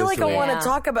mean, news I feel this like week. I want Yeah. to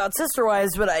talk about Sister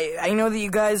Wives, but I know that you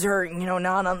guys are,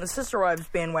 not on the Sister Wives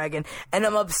bandwagon, and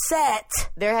I'm upset.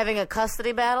 They're having a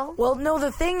custody battle. Well, no,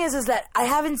 the thing is that I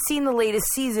haven't seen the latest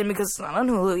season because it's not on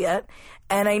Hulu yet,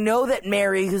 and I know that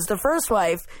Mary, who's the first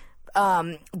wife,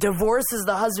 divorces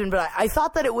the husband, but I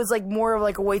thought that it was like more of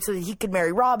like a way so that he could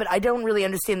marry Robin. I don't really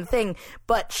understand the thing,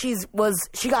 but she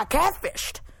got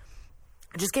catfished.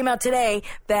 It just came out today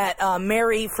that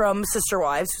Mary from Sister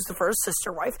Wives, who's the first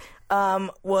sister wife,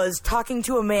 was talking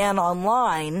to a man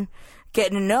online,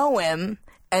 getting to know him,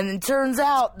 and it turns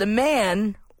out the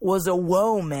man was a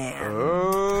woe man.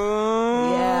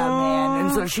 Yeah, man.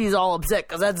 And so she's all upset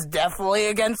because that's definitely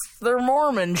against their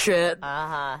Mormon shit.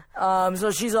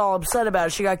 So she's all upset about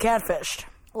it. She got catfished.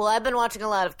 Well, I've been watching a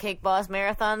lot of Cake Boss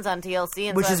marathons on TLC.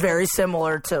 And which is very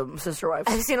similar to Sister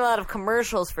Wives. I've seen a lot of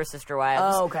commercials for Sister Wives.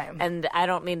 Oh, okay. And I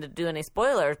don't mean to do any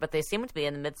spoilers, but they seem to be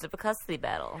in the midst of a custody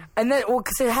battle. And then, well,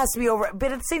 because it has to be over,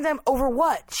 but at the same time, over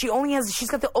what? She's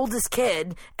got the oldest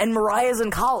kid, and Mariah's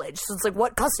in college, so it's like,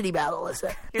 what custody battle is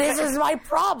it? This is my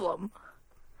problem.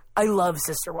 I love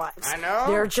Sister Wives. I know.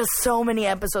 There are just so many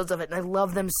episodes of it, and I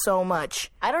love them so much.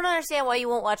 I don't understand why you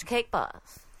won't watch Cake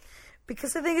Boss.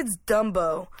 Because I think it's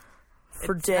Dumbo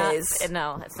for days.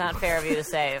 No, it's not fair of you to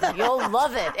say. You'll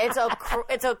love it.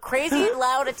 It's a crazy,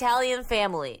 loud Italian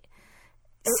family.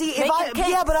 See,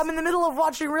 but I'm in the middle of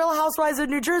watching Real Housewives of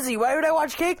New Jersey. Why would I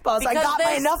watch Cake Boss? I got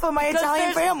enough of my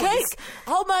Italian families. Cake.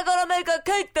 How am I going to make a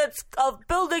cake that's a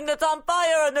building that's on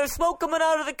fire and there's smoke coming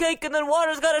out of the cake and then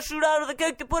water's got to shoot out of the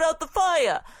cake to put out the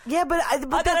fire? Yeah, but I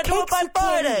gotta do it by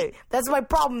Friday. That's my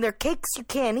problem. They're cakes you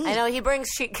can't eat. I know, he brings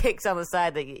sheet cakes on the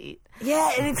side that you eat.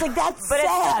 Yeah, and it's like, that's but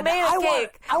sad. It's made of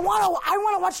cake. I want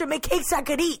to watch him make cakes I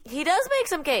could eat. He does make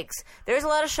some cakes. There's a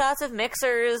lot of shots of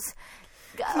mixers.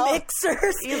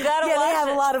 Mixers. You gotta watch they have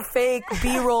a lot of fake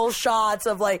B-roll shots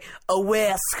of like a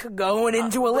whisk going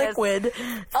into a liquid.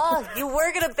 Oh, you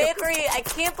work at a bakery. I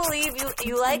can't believe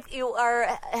you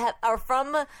are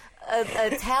from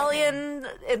Italian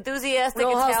enthusiastic.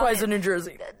 Real Italian. Housewives of New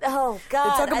Jersey. Oh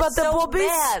God! Talk about the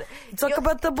boobies. Talk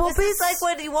about the boobies. This is like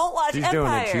when you won't watch She's Empire.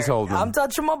 doing it. She's holding. I'm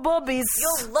touching my boobies.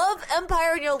 You'll love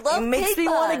Empire and you'll love. It makes me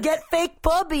want to get fake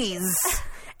bubbies.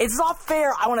 It's not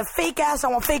fair. I want a fake ass. I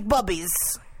want fake bubbies.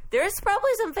 There's probably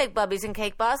some fake bubbies in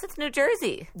Cake Boss. It's New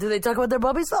Jersey. Do they talk about their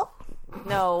bubbies though?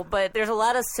 No, but there's a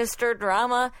lot of sister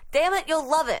drama. Damn it, you'll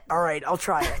love it. All right, I'll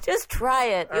try it. Just try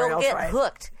it. You'll get try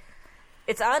hooked.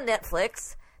 It's on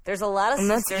Netflix. There's a lot of and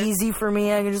sisters. That's easy for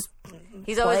me. I can just.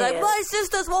 He's always like, it. my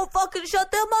sisters won't fucking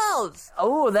shut their mouths.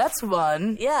 Oh, that's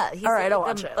fun. Yeah. He's all right, I'll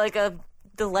watch it. Like a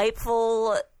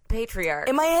delightful patriarch.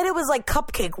 In my head, it was like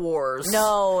Cupcake Wars.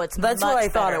 No, that's what I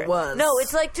better. thought it was. No,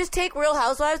 it's like just take Real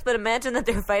Housewives, but imagine that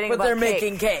they're fighting. But about they're cake.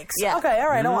 making cakes. Yeah. Okay. All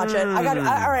right. I'll watch it. I got it.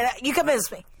 All right. You convinced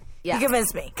me. Yeah. You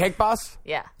convinced me. Cake Boss?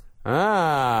 Yeah. So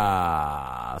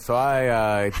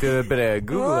I did a bit of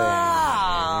Googling.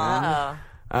 Uh-oh.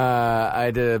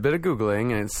 I did a bit of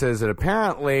Googling, and it says that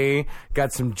apparently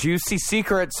got some juicy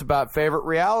secrets about favorite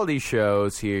reality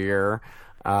shows here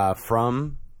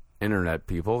from internet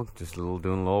people. Just doing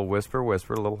a little whisper, a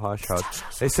little hush,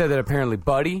 hush. They said that apparently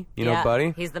Buddy, you know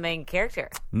Buddy? He's the main character.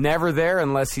 Never there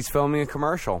unless he's filming a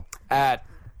commercial at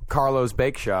Carlo's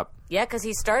Bake Shop. Yeah, because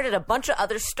he started a bunch of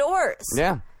other stores.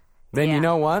 Yeah. Then you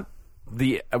know what?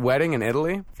 The wedding in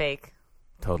Italy? Fake.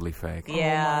 Totally fake.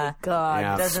 Yeah. Oh my God.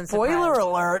 Yeah. Doesn't Spoiler surprise me.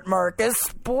 alert, Marcus.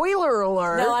 Spoiler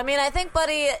alert. No, I mean, I think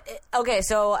Buddy... Okay,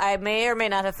 so I may or may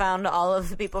not have found all of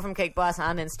the people from Cake Boss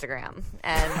on Instagram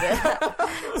and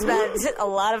spent a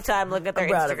lot of time looking at their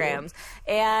Instagrams.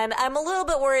 And I'm a little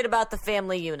bit worried about the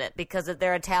family unit because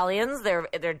they're Italians. They're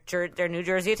New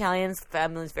Jersey Italians.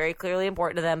 Family is very clearly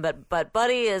important to them. But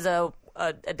Buddy is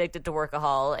addicted to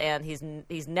workahol, and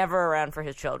he's never around for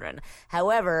his children.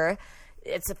 However...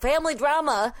 It's a family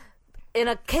drama in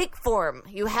a cake form.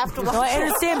 You have to watch I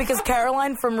understand because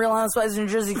Caroline from Real Housewives of New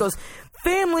Jersey goes,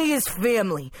 family is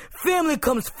family. Family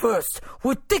comes first.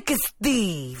 We're thick as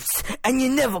thieves, and you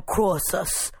never cross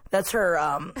us. That's her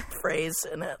phrase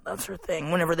in it. That's her thing.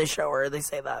 Whenever they show her, they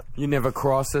say that. You never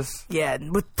cross us? Yeah,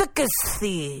 we're thick as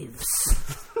thieves.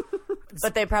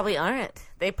 But they probably aren't.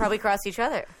 They probably cross each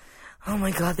other. Oh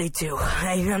my God, they do.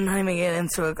 I'm not even getting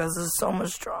into it because there's so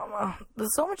much drama.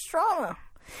 There's so much drama.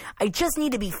 I just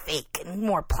need to be fake and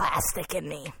more plastic in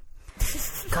me.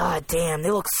 God damn,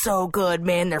 they look so good,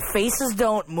 man. Their faces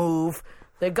don't move.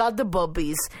 They got the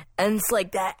bubbies. And it's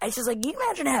like that. It's just like, you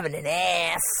imagine having an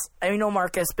ass. I know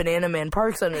Marcus Bananaman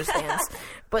Parks understands.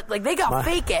 But, like, they got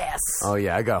fake ass. Oh,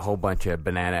 yeah, I got a whole bunch of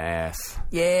banana ass.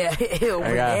 Yeah,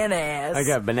 banana ass. I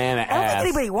got banana I don't ass. think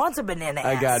anybody wants a banana ass.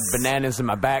 I got bananas in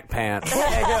my back pants.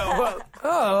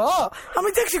 Oh, how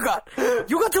many dicks you got?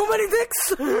 You got too many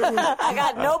dicks? I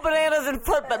got no bananas in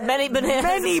front, but many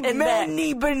bananas in back.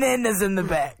 Many bananas in the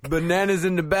back. Bananas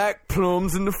in the back,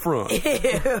 plums in the front.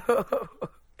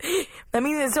 I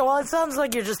mean, it sounds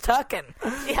like you're just tucking.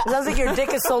 Yeah. It sounds like your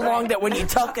dick is so long that when you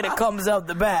tuck it, it comes out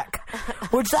the back.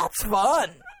 Which, that's fun.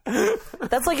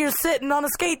 That's like you're sitting on a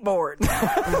skateboard.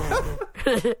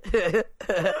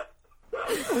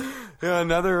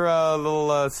 Another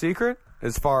little secret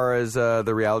as far as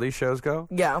the reality shows go.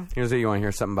 Yeah. Here's what you want to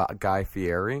hear something about Guy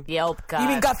Fieri. Yep, God. You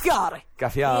mean Gaffiari? Guy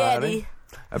Fieri.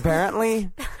 Apparently,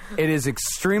 it is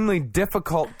extremely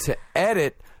difficult to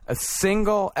edit a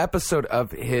single episode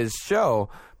of his show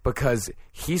because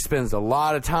he spends a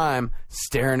lot of time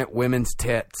staring at women's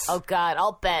tits. Oh, God,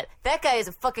 I'll bet. That guy is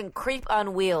a fucking creep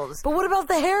on wheels. But what about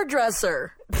the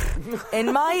hairdresser?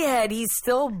 In my head, he's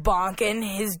still bonking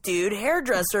his dude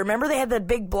hairdresser. Remember they had that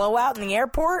big blowout in the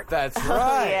airport? That's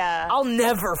right. Yeah. I'll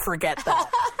never forget that.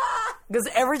 Because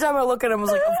every time I look at him, I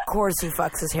was like, of course he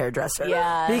fucks his hairdresser.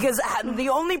 Yeah. Because the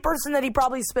only person that he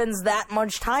probably spends that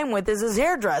much time with is his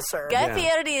hairdresser. Guy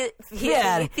Fieri is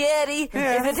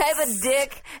the type of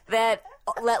dick that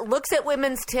looks at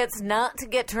women's tits not to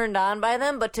get turned on by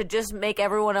them, but to just make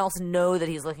everyone else know that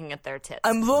he's looking at their tits.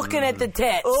 I'm looking at the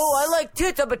tits. Oh, I like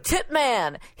tits. I'm a tit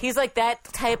man. He's like that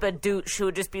type of douche who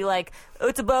would just be like,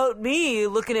 it's about me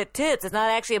looking at tits. It's not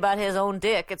actually about his own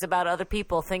dick. It's about other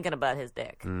people thinking about his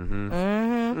dick.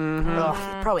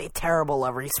 Ugh, probably a terrible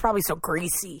lover. He's probably so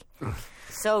greasy.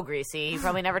 So greasy. He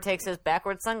probably never takes his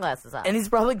backwards sunglasses off. And he's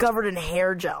probably covered in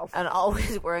hair gel. And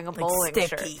always wearing a bowling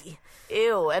shirt. Sticky.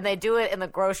 Ew. And they do it in the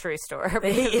grocery store.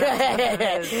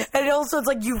 Yeah. And also it's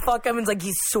like you fuck him and it's like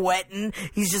he's sweating.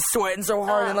 He's just sweating so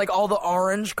hard and like all the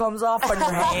orange comes off on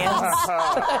your hands.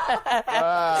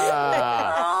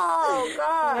 Oh,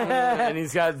 God. And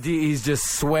he's just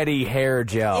sweaty hair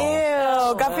gel.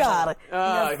 Ew, Gaffiari.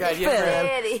 Oh, God.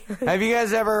 Have you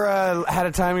guys ever had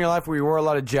a time in your life where you wore a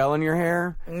lot of gel in your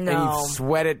hair? No. And you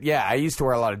sweated? Yeah, I used to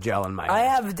wear a lot of gel in my hair. I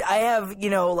have,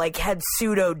 like had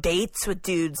pseudo dates with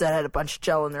dudes that had a bunch of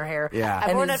gel in their hair. Yeah. I've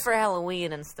And worn it it's- for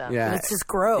Halloween and stuff. Yeah. And it's just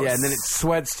gross. Yeah, and then it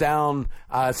sweats down.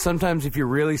 Sometimes if you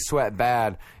really sweat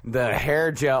bad, the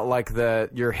hair gel,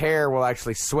 your hair will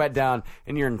actually sweat down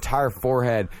and your entire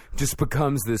forehead just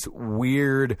becomes this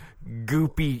weird,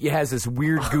 goopy, it has this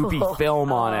weird, goopy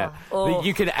film on it that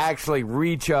you can actually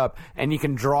reach up and you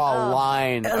can draw a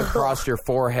line across your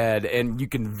forehead and you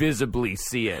can visibly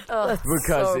see it because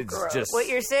so it's gross. just... What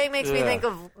you're saying makes me think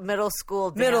of middle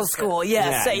school. Middle school,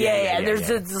 yes. Yeah. There's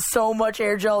just so much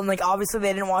hair gel, and like obviously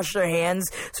they didn't wash their hands,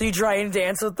 so you try and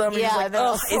dance with them. And Yeah, you're they're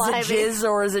all just like, is slimy. it jizz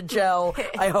or is it gel?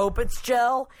 I hope it's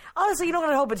gel. Honestly, you don't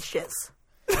gotta hope it's jizz.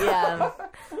 Yeah.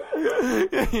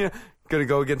 yeah. Gonna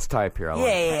go against type here.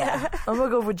 Yeah. I'm gonna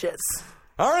go for jizz.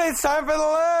 All right, it's time for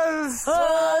the list.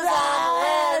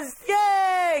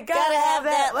 Yay! Gotta have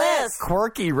that list.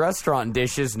 Quirky restaurant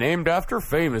dishes named after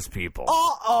famous people.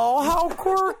 Uh-oh, how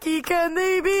quirky can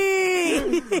they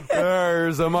be?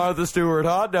 There's a Martha Stewart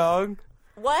hot dog.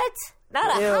 What?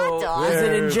 Not a hot dog. Is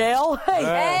it in jail?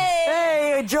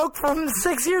 Hey, a joke from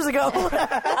 6 years ago.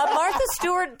 A Martha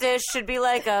Stewart dish should be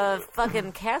like a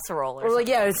fucking casserole or Or something. like,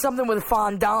 yeah, it's something with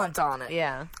fondant on it.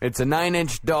 Yeah. It's a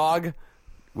 9-inch dog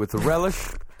with relish,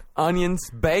 onions,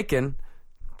 bacon,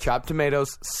 chopped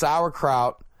tomatoes,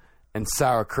 sauerkraut, and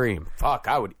sour cream. Fuck,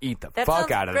 I would eat the That fuck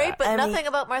sounds out of great, that. but I mean- nothing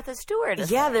about Martha Stewart.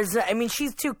 Is Yeah, there?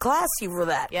 she's too classy for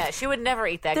that. Yeah, she would never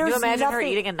eat that. Can you There's imagine her nothing-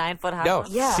 eating a 9-foot hot No,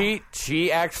 dog? Yeah.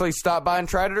 she actually stopped by and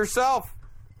tried it herself.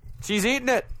 She's eating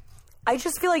it. I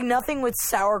just feel like nothing with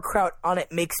sauerkraut on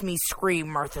it makes me scream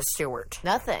Martha Stewart.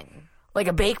 Nothing. Like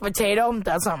a baked potato,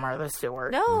 that's not Martha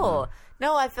Stewart. No.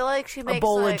 No, I feel like she makes A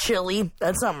bowl like, of chili,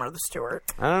 that's not Martha Stewart.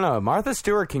 I don't know. Martha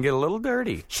Stewart can get a little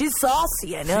dirty. She's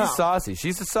saucy, I know. She's saucy.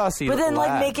 She's a saucy But then, like,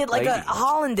 lad, make it like lady. a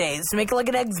hollandaise. Make it like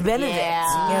an Eggs Benedict.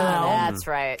 Yeah, you know? that's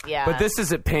right. Yeah. But this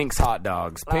is at Pink's Hot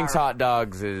Dogs. Pink's Hot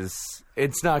Dogs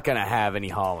it's not going to have any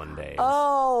hollandaise.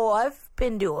 Oh, I've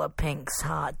been to a Pink's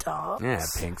hot dog. Yeah,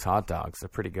 Pink's Hot Dogs. They're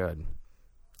pretty good.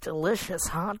 Delicious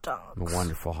hot dogs.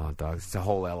 Wonderful hot dogs. It's a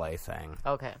whole LA thing.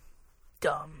 Okay.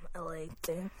 Dumb LA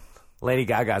thing. Lady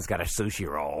Gaga's got a sushi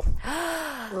roll.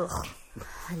 Ugh.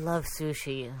 I love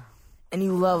sushi. And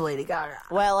you love Lady Gaga.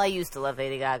 Well, I used to love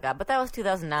Lady Gaga, but that was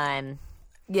 2009.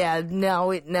 Yeah,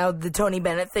 now the Tony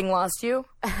Bennett thing lost you?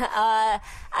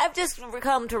 I've just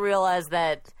come to realize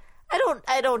that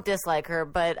I don't dislike her,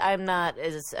 but I'm not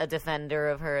as a defender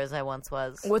of her as I once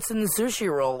was. What's in the sushi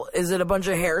roll? Is it a bunch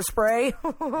of hairspray?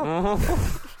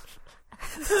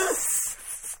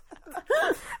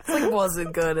 It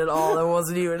wasn't good at all. It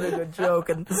wasn't even a good joke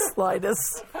in the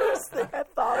slightest. First thing I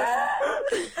thought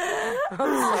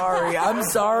of. I'm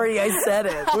sorry I said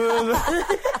it.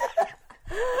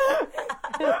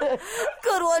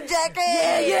 Good one, Jackie!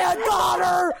 Yeah,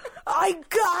 I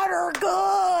got her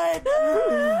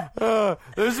good.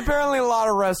 There's apparently a lot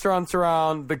of restaurants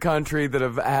around the country that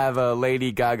have a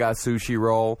Lady Gaga sushi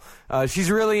roll. She's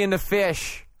really into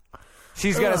fish.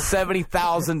 She's got a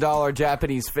 $70,000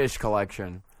 Japanese fish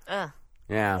collection. Yeah.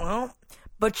 Well,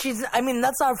 But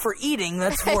that's not for eating.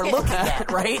 That's for looking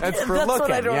at, right? That's for looking. That's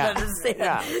what I don't understand.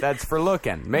 Yeah, that's for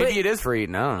looking. Maybe it is for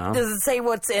eating. I don't know. Does it say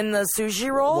what's in the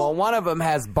sushi roll? Well, one of them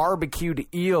has barbecued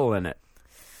eel in it.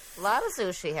 A lot of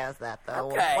sushi has that,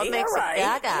 though. Okay, What makes all right.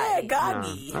 it gaga? Yeah,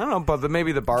 gaggy. I don't know, but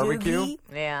maybe the barbecue. Googie?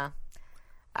 Yeah.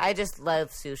 I just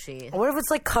love sushi. What if it's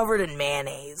like covered in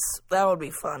mayonnaise? That would be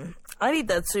fun. I'd eat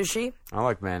that sushi. I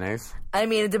like mayonnaise. I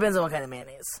mean, it depends on what kind of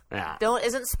mayonnaise. Yeah.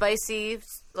 Isn't spicy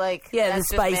like Yeah, the that's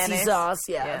just spicy mayonnaise? sauce.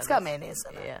 Yeah, it's got mayonnaise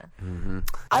in it. Yeah.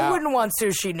 I wouldn't want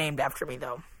sushi named after me,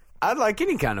 though. I'd like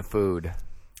any kind of food.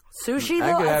 Sushi, I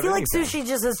though? could I have feel like anything. sushi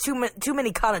just has too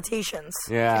many connotations.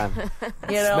 Yeah.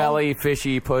 You know? Smelly,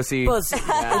 fishy, pussy. Pussy.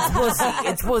 It's pussy.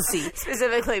 It's pussy.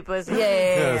 Specifically pussy.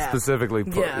 Yeah. Specifically,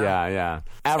 yeah.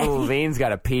 Avril Lavigne's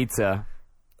got a pizza.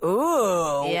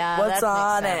 Ooh. Yeah, What's that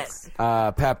on makes it? sense.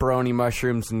 Pepperoni,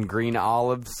 mushrooms, and green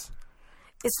olives.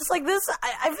 It's just like this.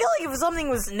 I feel like if something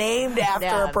was named after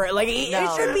Yeah. a person, like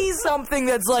it should be something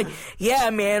that's like,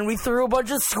 yeah, man, we threw a bunch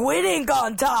of squid ink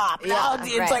on top. Now Yeah,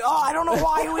 it's right. like, oh, I don't know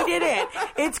why we did it.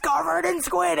 It's covered in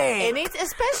squid It ink. needs,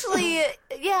 especially,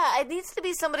 it needs to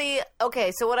be somebody.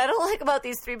 Okay, so what I don't like about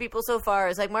these three people so far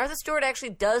is like Martha Stewart actually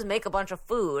does make a bunch of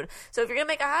food. So if you're gonna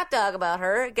make a hot dog about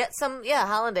her, get some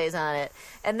hollandaise on it,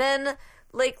 and then.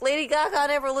 Like, Lady Gaga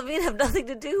and Avril Lavigne have nothing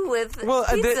to do with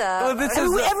pizza. this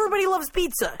is Everybody loves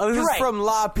pizza. this You're is right. from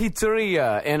La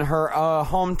Pizzeria in her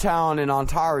hometown in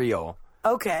Ontario.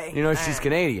 Okay. You know, she's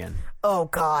Canadian. Oh,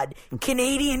 God.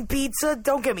 Canadian pizza?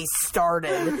 Don't get me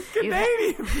started.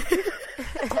 Canadian?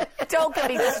 Don't get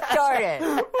me started.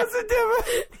 What's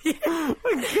the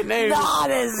difference? Canadian.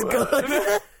 Not as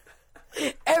good.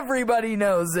 Everybody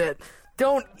knows it.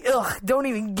 Don't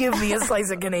even give me a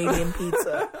slice of Canadian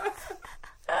pizza.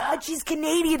 God, she's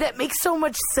Canadian. That makes so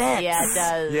much sense. Yeah, it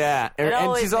does. Yeah, and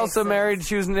always she's also makes married.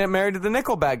 She was married to the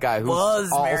Nickelback guy, who Was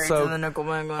married also to the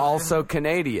Nickelback guy. also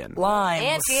Canadian. Limes.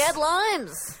 And she had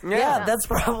limes. Yeah, that's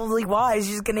probably why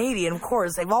she's Canadian. Of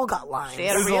course, they've all got limes. She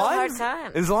had a real hard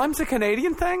time. Is limes a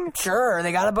Canadian thing? Sure,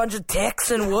 they got a bunch of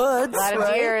ticks and woods. A lot of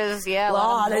right? deers, A yeah.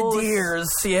 lot of moose. deers,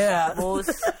 yeah.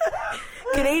 Moose.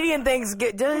 Canadian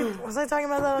Thanksgiving. Was I talking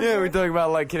about that? Yeah, we're talking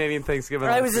about like Canadian Thanksgiving.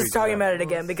 I was just talking about it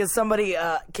again because somebody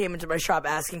came into my shop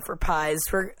asking for pies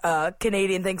for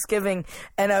Canadian Thanksgiving,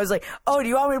 and I was like, "Oh, do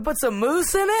you want me to put some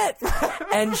moose in it?"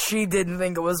 And she didn't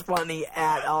think it was funny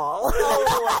at all.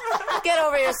 Oh, get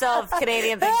over yourself,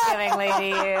 Canadian Thanksgiving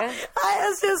lady. I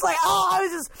was just like,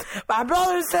 my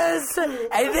brother says,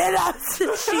 and then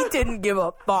she didn't give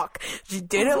a fuck. She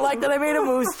didn't like that I made a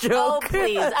moose joke. Oh,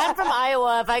 please. I'm from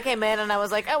Iowa. If I came in and I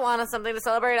was like, I wanted something to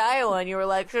celebrate Iowa, and you were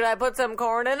like, should I put some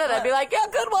corn in it? I'd be like, yeah,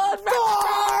 good one.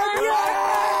 Corn,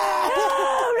 yeah!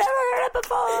 Never heard it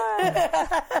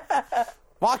before.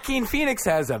 Joaquin Phoenix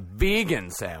has a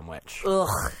vegan sandwich. Ugh.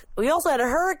 We also had a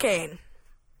hurricane.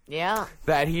 Yeah.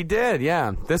 That he did,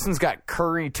 yeah. This one's got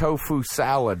curry tofu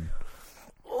salad.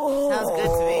 Sounds good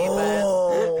to me, but...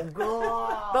 Oh,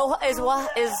 God. But is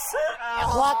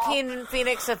Joaquin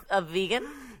Phoenix a vegan?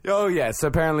 Oh, yes.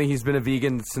 Apparently he's been a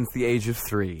vegan since the age of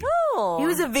 3. Oh. He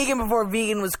was a vegan before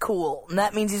vegan was cool, and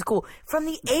that means he's cool. From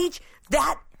the age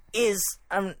that is...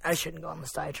 I shouldn't go on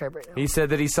this diatribe right now. He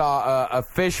said that he saw a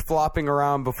fish flopping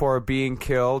around before being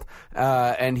killed,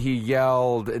 and he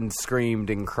yelled and screamed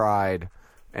and cried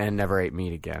and never ate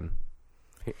meat again.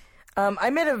 I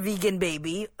met a vegan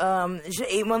baby, she's an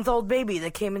 8-month-old baby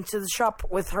that came into the shop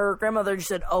with her grandmother and she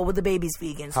said, oh, well, the baby's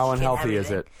vegan. So How she can't have unhealthy is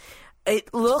anything." it?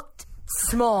 It looked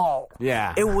small.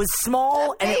 Yeah. It was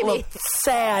small and it baby. looked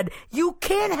sad. You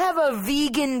can't have a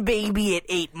vegan baby at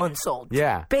 8 months old.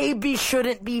 Yeah. Baby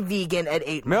shouldn't be vegan at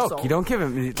 8 months Milk. old. You don't give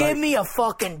him... Give me a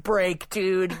fucking break,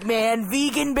 dude. Man,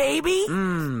 vegan baby?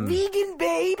 Vegan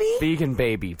baby? Vegan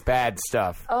baby. Bad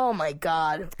stuff. Oh my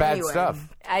god. Bad Anyway. stuff.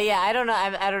 Yeah, I don't know.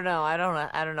 I don't know. I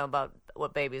don't know about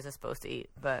what babies are supposed to eat,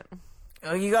 but...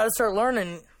 Oh, you gotta start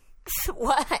learning.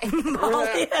 Why?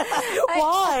 Why?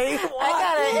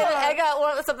 I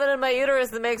got something in my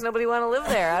uterus that makes nobody want to live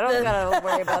there. I don't gotta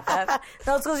worry about that.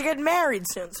 No, it's because you're getting married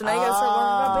soon, so now you gotta start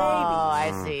learning about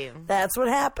babies. I see. That's what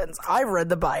happens. I've read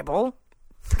the Bible.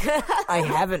 I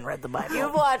haven't read the Bible.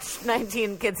 You've watched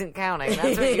 19 Kids and Counting.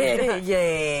 That's what you've done.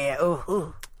 Yeah.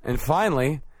 Ooh. And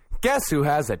finally, guess who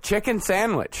has a chicken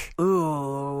sandwich?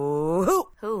 Ooh.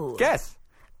 Who? Guess.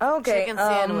 Okay. Chicken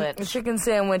sandwich. A chicken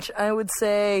sandwich, I would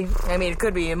say, I mean, it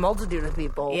could be a multitude of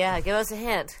people. Yeah, give us a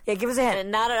hint. Yeah, give us a hint.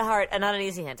 And not an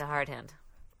easy hint, a hard hint.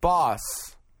 Boss.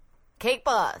 Cake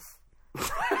Boss.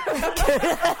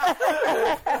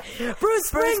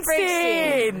 Bruce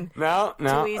Springsteen! No.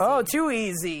 Too easy. Oh, too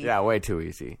easy. Yeah, way too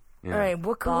easy. All right,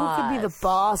 who could be the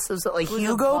boss? Is it like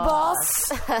Hugo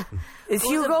Boss? Is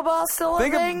Hugo Boss still a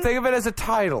thing? Think of it as a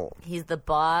title. He's the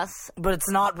boss. But it's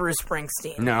not Bruce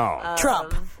Springsteen. No.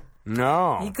 Trump.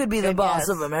 No. He could be the boss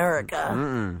of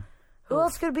America. Who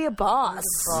else could be a boss?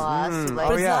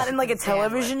 But it's not in like a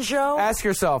television show? Ask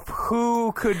yourself,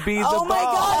 who could be the Oh my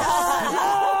boss?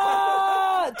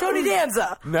 God! Tony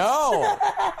Danza. No.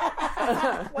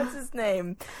 What's his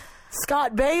name?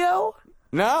 Scott Baio?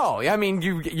 No. I mean,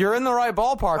 you're in the right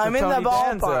ballpark. I'm with in Tony the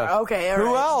ballpark. Danza. Okay, all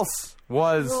Who right. else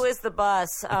was... Who is the boss?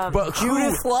 But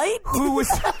Judith Light? Who was...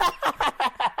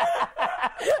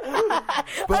 I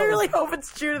really hope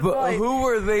it's Judith But Light. who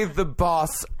were they the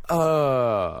boss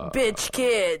of? Bitch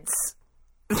kids.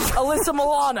 Alyssa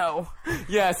Milano.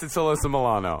 Yes, it's Alyssa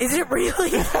Milano. Is it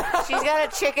really? She's got a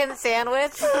chicken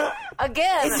sandwich.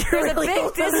 Again, Is it there's really a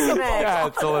big disconnect. Yeah,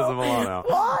 it's Alyssa Milano.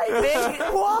 Why?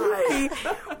 Why?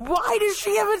 Why does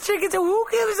she have a chicken sandwich? Who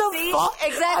gives a fuck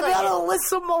exactly. about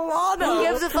Alyssa Milano? Who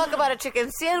gives a fuck about a chicken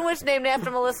sandwich named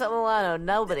after Melissa Milano?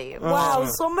 Nobody. Wow,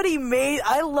 somebody made...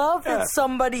 I love that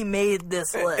somebody made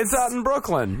this list. It's out in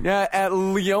Brooklyn. Yeah, at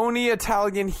Leone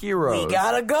Italian Heroes. We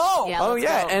gotta go. Yeah. Oh Let's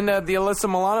yeah, go. and the Alyssa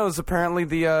Milano is apparently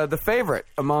the favorite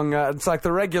among. It's like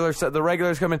the regulars. The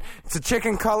regulars come in. It's a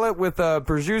chicken cutlet with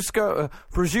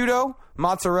prosciutto,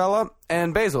 mozzarella,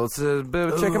 and basil. It's a bit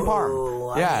of chicken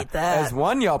parm. I eat that. As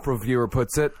one Yelp reviewer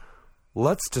puts it,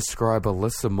 let's describe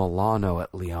Alyssa Milano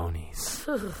at Leone's.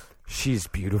 She's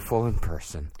beautiful in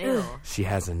person. Ew. She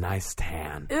has a nice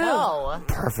tan, No.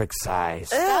 perfect size,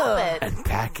 Stop it. and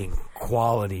packing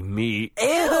quality meat.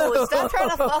 Ew. Stop trying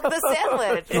to fuck the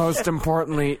sandwich. Most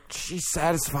importantly, she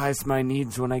satisfies my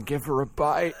needs when I give her a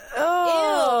bite.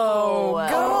 Oh, Ew.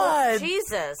 God.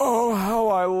 Jesus. Oh, how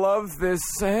I love this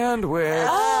sandwich.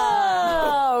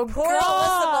 Oh, Poor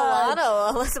God. Alyssa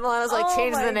Milano. Alyssa Milano's like,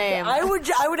 change the name. I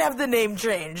would have the name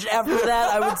changed. After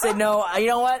that, I would say, no, you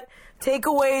know what? Take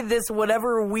away this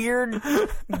whatever weird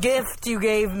gift you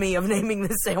gave me of naming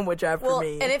the sandwich after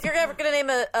me. And if you're ever going to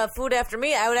name a food after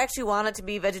me, I would actually want it to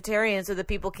be vegetarian so that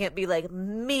people can't be like,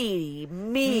 meaty,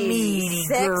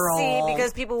 sexy, girl.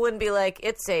 because people wouldn't be like,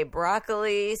 it's a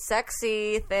broccoli,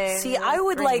 sexy thing. See, I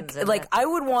would I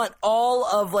would want all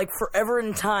of forever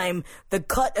in time the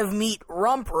cut of meat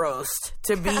rump roast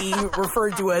to be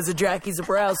referred to as a Jackie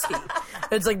Zabrowski.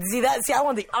 It's like, I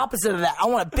want the opposite of that. I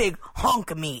want a big hunk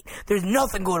of meat. There's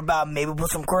nothing good about it. Maybe put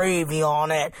some gravy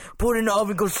on it. Put it in the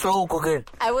oven, go slow cooking.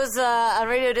 I was on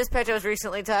Radio Dispatch. I was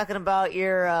recently talking about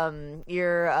your ham.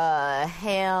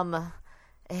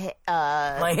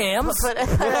 My hams? Put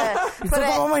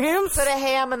all my hams? Put a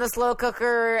ham in the slow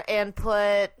cooker and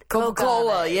put Coca-Cola,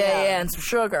 Coke on it. yeah, and some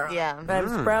sugar. Yeah. And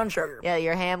some brown sugar. Yeah,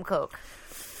 your ham Coke.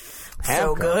 Ham So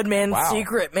Coke. good, man. Wow.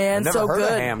 Secret, man. I've never So heard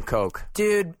good. of ham Coke.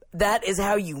 Dude, that is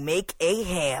how you make a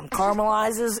ham.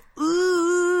 Caramelizes.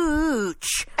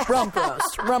 Ooch. Rump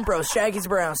roast. Shaggy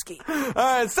Zabrowski. All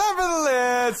right, it's time for the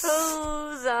list.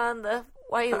 Who's on the...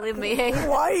 Why you leave me hanging?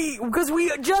 Why? Because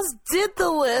we just did the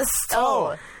list.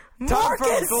 Oh, time for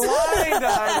Marcus. blind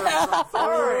items.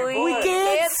 Sorry. We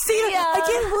can't see it. ya. I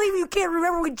can't believe you can't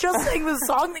remember. We just sang the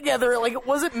song together. Like, it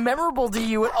wasn't memorable to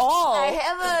you at all. I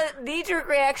have a knee-jerk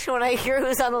reaction when I hear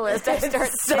who's on the list. I start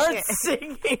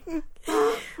singing.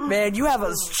 Man, you have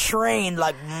us trained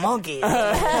like monkeys. Who's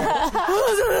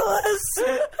on the list?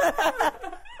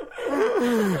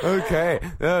 Okay,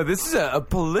 this is a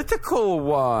political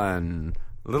one.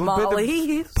 A little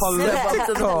Molly. bit of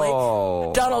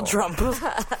political. Donald Trump.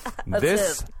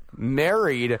 This it.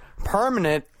 married,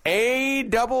 permanent, A++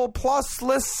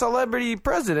 list celebrity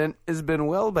president has been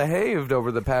well behaved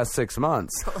over the past 6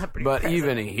 months. But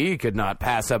even he could not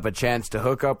pass up a chance to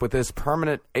hook up with this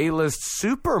permanent A-list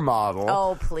supermodel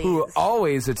Oh, please. who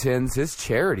always attends his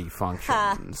charity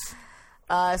functions.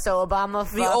 So Obama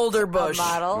The older Bush.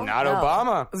 model. Not No.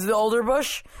 Obama. Is it the older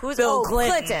Bush? Who's Bill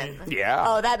Clinton? Yeah.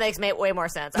 Oh, that makes way more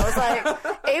sense. I was like,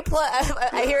 A+.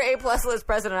 I hear A+ list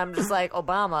president. I'm just like,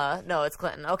 Obama. No, it's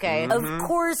Clinton. Okay. Of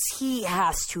course, he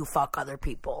has to fuck other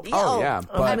people. Oh, yeah.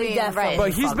 But, I mean, definitely. right.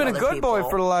 but he's fuck been a other good boy people.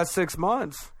 for the last 6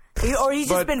 months. Or he's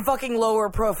just But- been fucking lower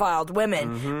profiled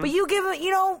women. But you give it,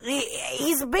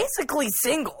 he's basically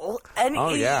single. And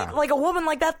Oh, yeah. like a woman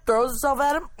like that throws herself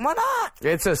at him. Why not?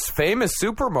 It's a famous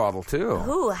supermodel, too.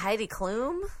 Who? Heidi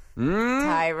Klum?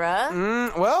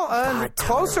 Tyra? Well,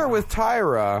 closer with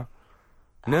Tyra.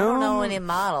 I don't know any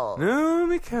model.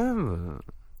 Naomi Campbell.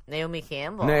 Naomi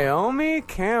Campbell. Naomi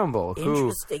Campbell, who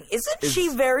Interesting. Isn't she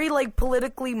very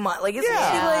politically isn't she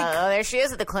Oh, there she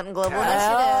is at the Clinton Global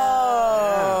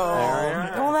Initiative.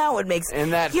 Oh, well, that would make sense. in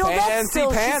that that's fancy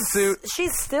still- pantsuit. She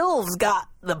still's got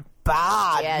the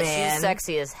bad, Yeah, man. she's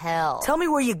sexy as hell. Tell me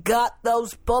where you got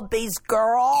those bubbies,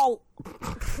 girl.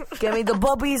 Give me the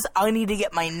bubbies. I need to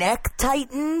get my neck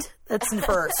tightened. That's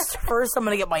first. First, I'm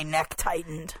going to get my neck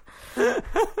tightened.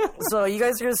 So you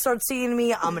guys are going to start seeing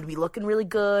me. I'm going to be looking really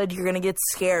good. You're going to get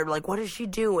scared. Like, what is she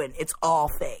doing? It's all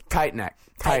fake. Tight neck.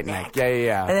 Tight neck.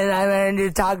 Yeah. And then I'm going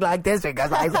to talk like this because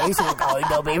my face is going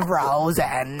to be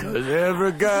frozen. Cause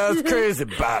every guy's crazy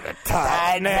about a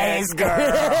tight neck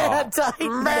girl. Tight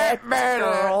neck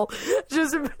girl.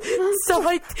 Just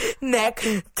tight neck.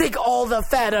 Take all the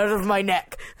fat out of my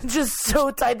neck. Just so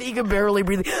tight that you can barely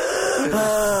breathe.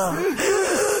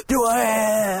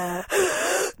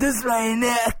 Does my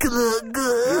neck look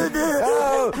good?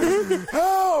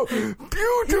 How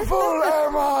beautiful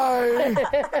am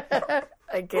I?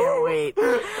 I can't wait.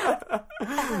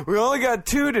 We only got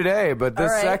 2 today, but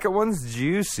this second one's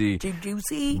juicy.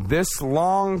 Juicy? This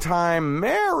longtime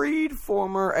married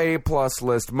former A-plus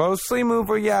list, mostly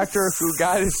movie actor who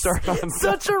got his start on...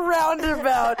 Such a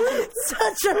roundabout.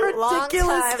 Such a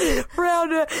ridiculous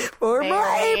roundabout. Former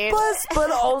A-plus,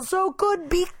 but also could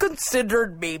be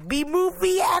considered maybe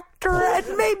movie actor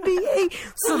and maybe a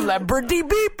celebrity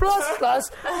B++++.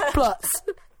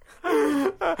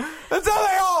 That's how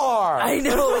they all are. I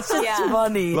know, it's just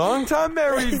funny. Longtime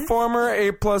married former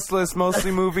A-plus list, mostly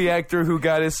movie actor who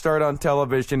got his start on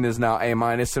television is now A-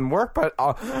 in work, but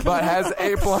has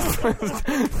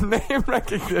A-plus name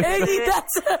recognition. Hey,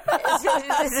 that's Is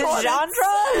it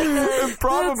genre? It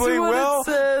probably will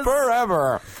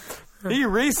forever. He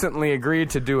recently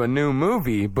agreed to do a new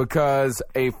movie because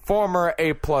a former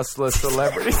A-plus list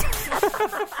celebrity...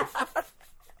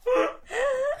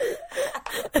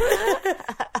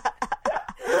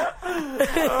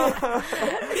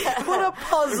 what a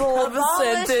puzzle of a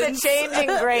Abolish sentence. the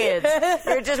changing grades.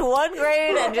 You're just one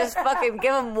grade and just fucking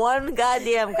give them one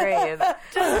goddamn grade.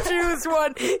 Just choose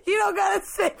one. You don't gotta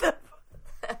say the...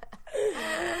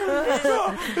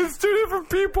 It's 2 different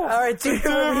people. All right, two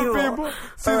different people.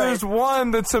 See, there's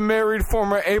one that's a married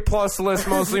former A-plus list,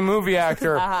 mostly movie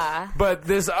actor. But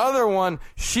this other one,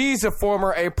 she's a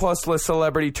former A-plus list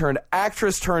celebrity turned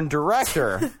actress turned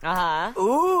director.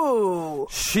 Ooh.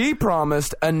 She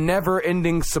promised a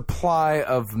never-ending supply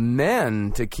of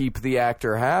men to keep the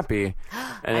actor happy.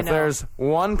 And if there's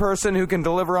one person who can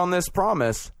deliver on this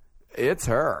promise, it's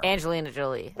her. Angelina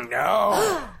Jolie.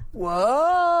 No.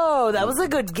 Whoa, that was a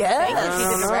good guess.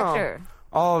 She's a director.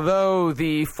 Although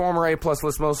the former A-plus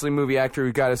list mostly movie actor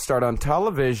who got his start on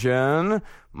television,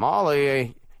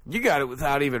 Molly, you got it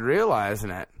without even realizing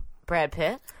it. Brad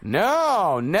Pitt?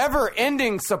 No,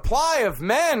 never-ending supply of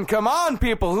men. Come on,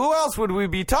 people. Who else would we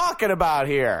be talking about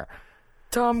here?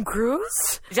 Tom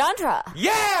Cruise? Genre.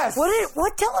 Yes!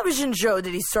 What television show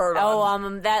did he start on?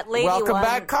 Oh, that lady Welcome one.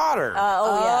 Back, Kotter.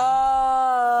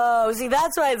 Oh, see,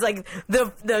 that's why it's like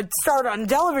the start on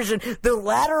television, the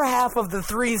latter half of the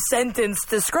 3-sentence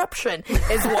description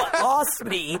is what lost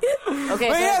me. Okay, But so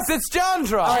yes, it's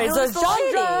genre. All right, so who's it's the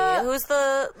lady? genre. Who's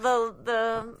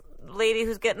the lady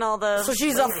who's getting all the... So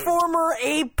she's a former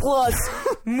A-plus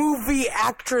movie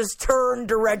actress turned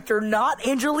director, not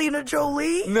Angelina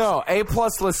Jolie? No,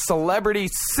 A-plus list celebrity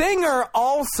singer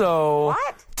also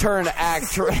turned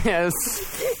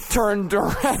actress turned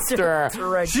director.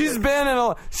 She's done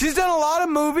a lot of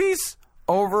movies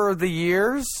over the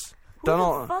years. Done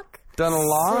a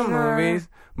lot of movies.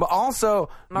 But also,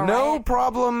 no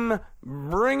problem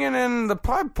bringing in the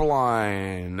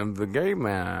pipeline of the gay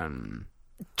man.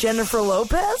 Jennifer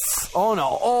Lopez? Oh,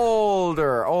 no.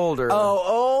 Older. Oh,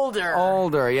 older.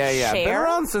 Older, yeah. Been Cher?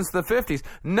 around since the 50s.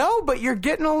 No, but you're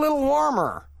getting a little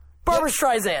warmer. Barbra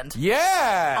Streisand.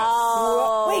 Yeah.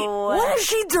 Wait, what is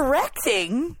she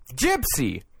directing?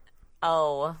 Gypsy.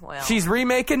 Oh, well. She's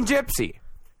remaking Gypsy.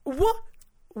 What?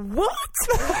 When?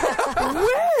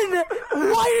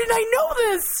 Why didn't I know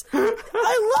this?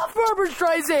 I love Barbra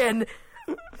Streisand.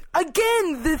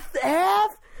 Again, the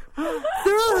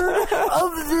third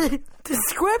of the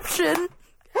description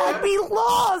had me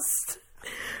lost.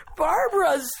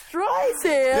 Barbra Streisand.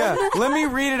 Yeah, let me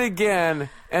read it again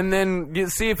and then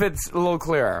see if it's a little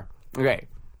clearer. Okay,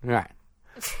 all right.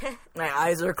 My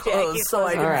eyes are closed, so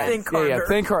I can think harder. Yeah,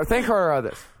 think harder on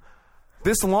this.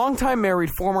 This longtime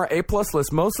married former A-plus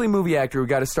list, mostly movie actor who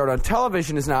got his start on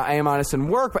television is now A- in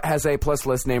work, but has A-plus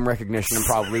list name recognition and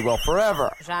probably will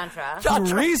forever. Genre.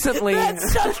 He recently...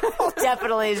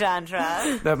 Definitely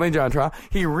genre. Definitely genre.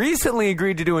 He recently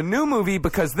agreed to do a new movie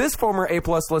because this former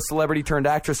A-plus list celebrity turned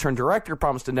actress turned director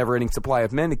promised a never-ending supply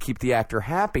of men to keep the actor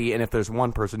happy, and if there's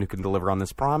one person who can deliver on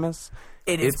this promise...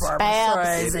 It is Barbra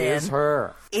Streisand. It is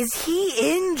her. Is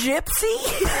he in Gypsy?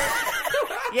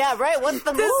 Yeah, right. What's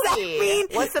the movie? Does that mean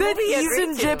What's the that movie he's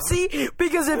in Gypsy?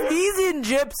 Because if he's in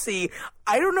Gypsy,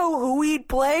 I don't know who he'd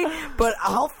play, but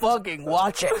I'll fucking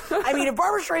watch it. I mean, if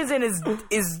Barbara Streisand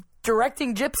is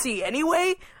directing Gypsy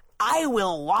anyway, I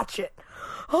will watch it.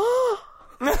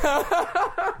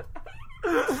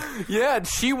 Yeah,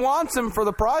 she wants him for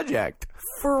the project.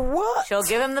 For what? She'll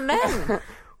give him the men.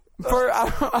 For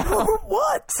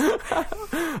what?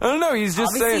 I don't know. He's just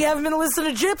Obviously, saying. you haven't been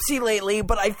listening to Gypsy lately,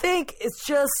 but I think it's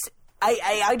just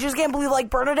I just can't believe like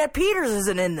Bernadette Peters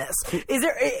isn't in this. Is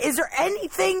there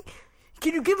anything?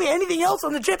 Can you give me anything else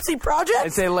on the Gypsy project?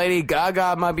 I'd say Lady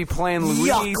Gaga might be playing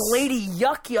Louise. Yuck, Lady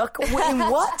Yuck. In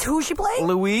what? Who's she playing?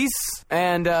 Louise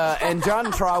and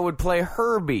John Traw would play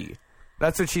Herbie.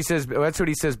 That's what she says. That's what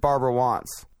he says. Barbara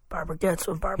wants. Barbara gets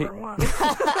what Barbara wants.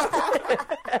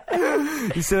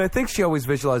 He said, I think she always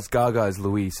visualized Gaga as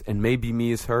Louise and maybe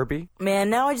me as Herbie. Man,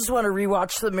 now I just want to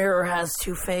rewatch The Mirror Has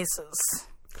Two Faces.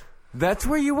 That's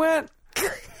where you went?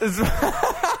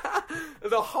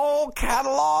 The whole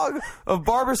catalog of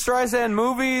Barbara Streisand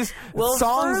movies,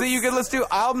 songs that you can listen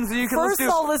to, albums that you can listen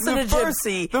to. First I'll listen to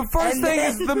Gypsy. The first thing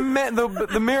is the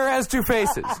Mirror Has Two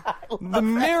Faces. The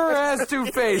Mirror Has Two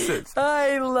Faces.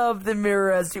 I love The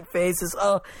Mirror Has Two Faces.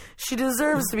 Oh, she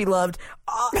deserves to be loved.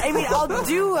 I mean, I'll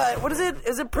do, what is it?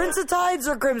 Is it Prince of Tides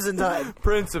or Crimson Tide?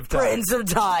 Prince of Tides. Prince of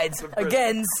Tides.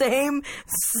 Again, same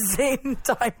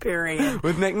time period.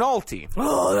 With Nick Nolte.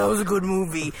 Oh, that was a good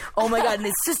movie. Oh my God, and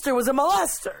his sister was a molester.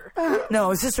 No,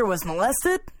 his sister was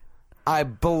molested? I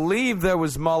believe there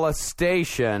was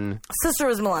molestation. Sister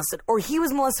was molested. Or he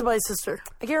was molested by his sister.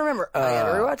 I can't remember. I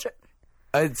gotta rewatch it.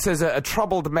 It says a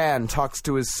troubled man talks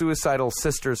to his suicidal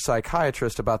sister's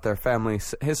psychiatrist about their family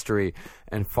history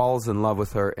and falls in love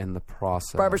with her in the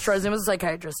process. Barbara Streisand was a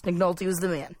psychiatrist. Nick Nolte was the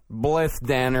man. Blythe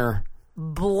Danner.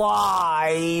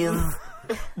 Blythe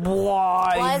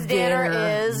Danner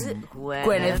is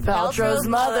Gwyneth Paltrow's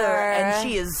mother, and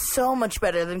she is so much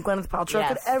better than Gwyneth Paltrow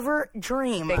could ever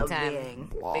dream Big of time. being.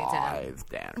 Big time.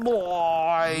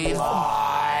 Blythe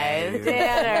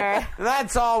Danner.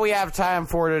 That's all we have time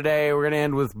for today. We're going to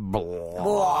end with Blythe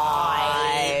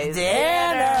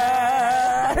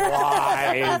Danner.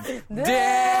 Blythe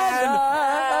Dan.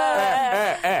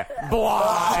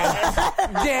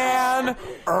 Blythe Dan. Ew,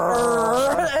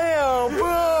 boo.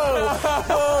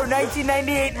 Oh,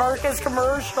 1998 Marcus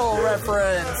commercial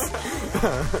reference.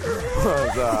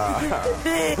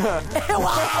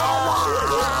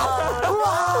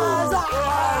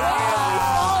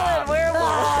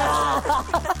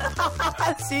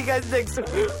 See you guys next week.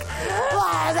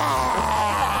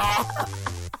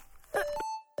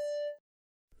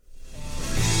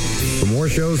 For more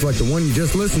shows like the one you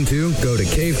just listened to, go to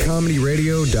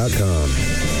cavecomedyradio.com.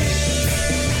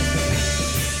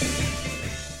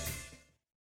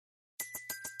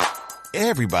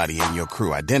 Everybody in your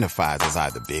crew identifies as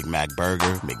either Big Mac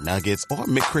Burger, McNuggets, or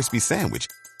McCrispy Sandwich.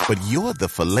 But you're the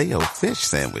Filet-O-Fish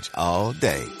Sandwich all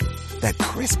day. That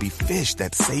crispy fish,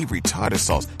 that savory tartar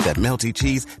sauce, that melty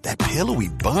cheese, that pillowy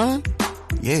bun.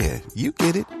 Yeah, you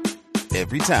get it.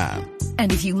 Every time.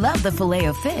 And if you love the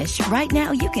Filet-O-Fish, right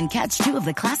now you can catch two of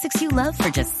the classics you love for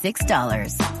just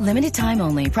 $6. Limited time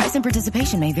only. Price and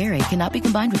participation may vary. Cannot be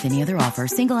combined with any other offer.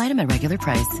 Single item at regular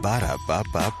price.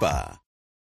 Ba-da-ba-ba-ba.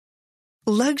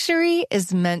 Luxury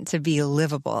is meant to be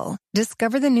livable.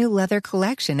 Discover the new leather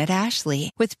collection at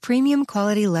Ashley with premium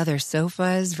quality leather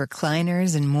sofas,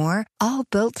 recliners, and more, all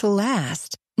built to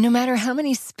last. No matter how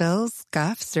many spills,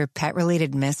 scuffs, or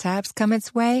pet-related mishaps come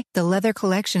its way, the leather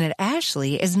collection at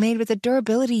Ashley is made with the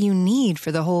durability you need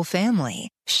for the whole family.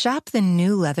 Shop the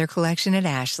new leather collection at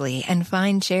Ashley and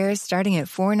find chairs starting at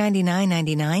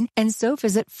 $499.99 and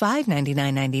sofas at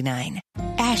 $599.99.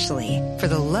 Ashley, for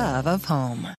the love of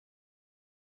home.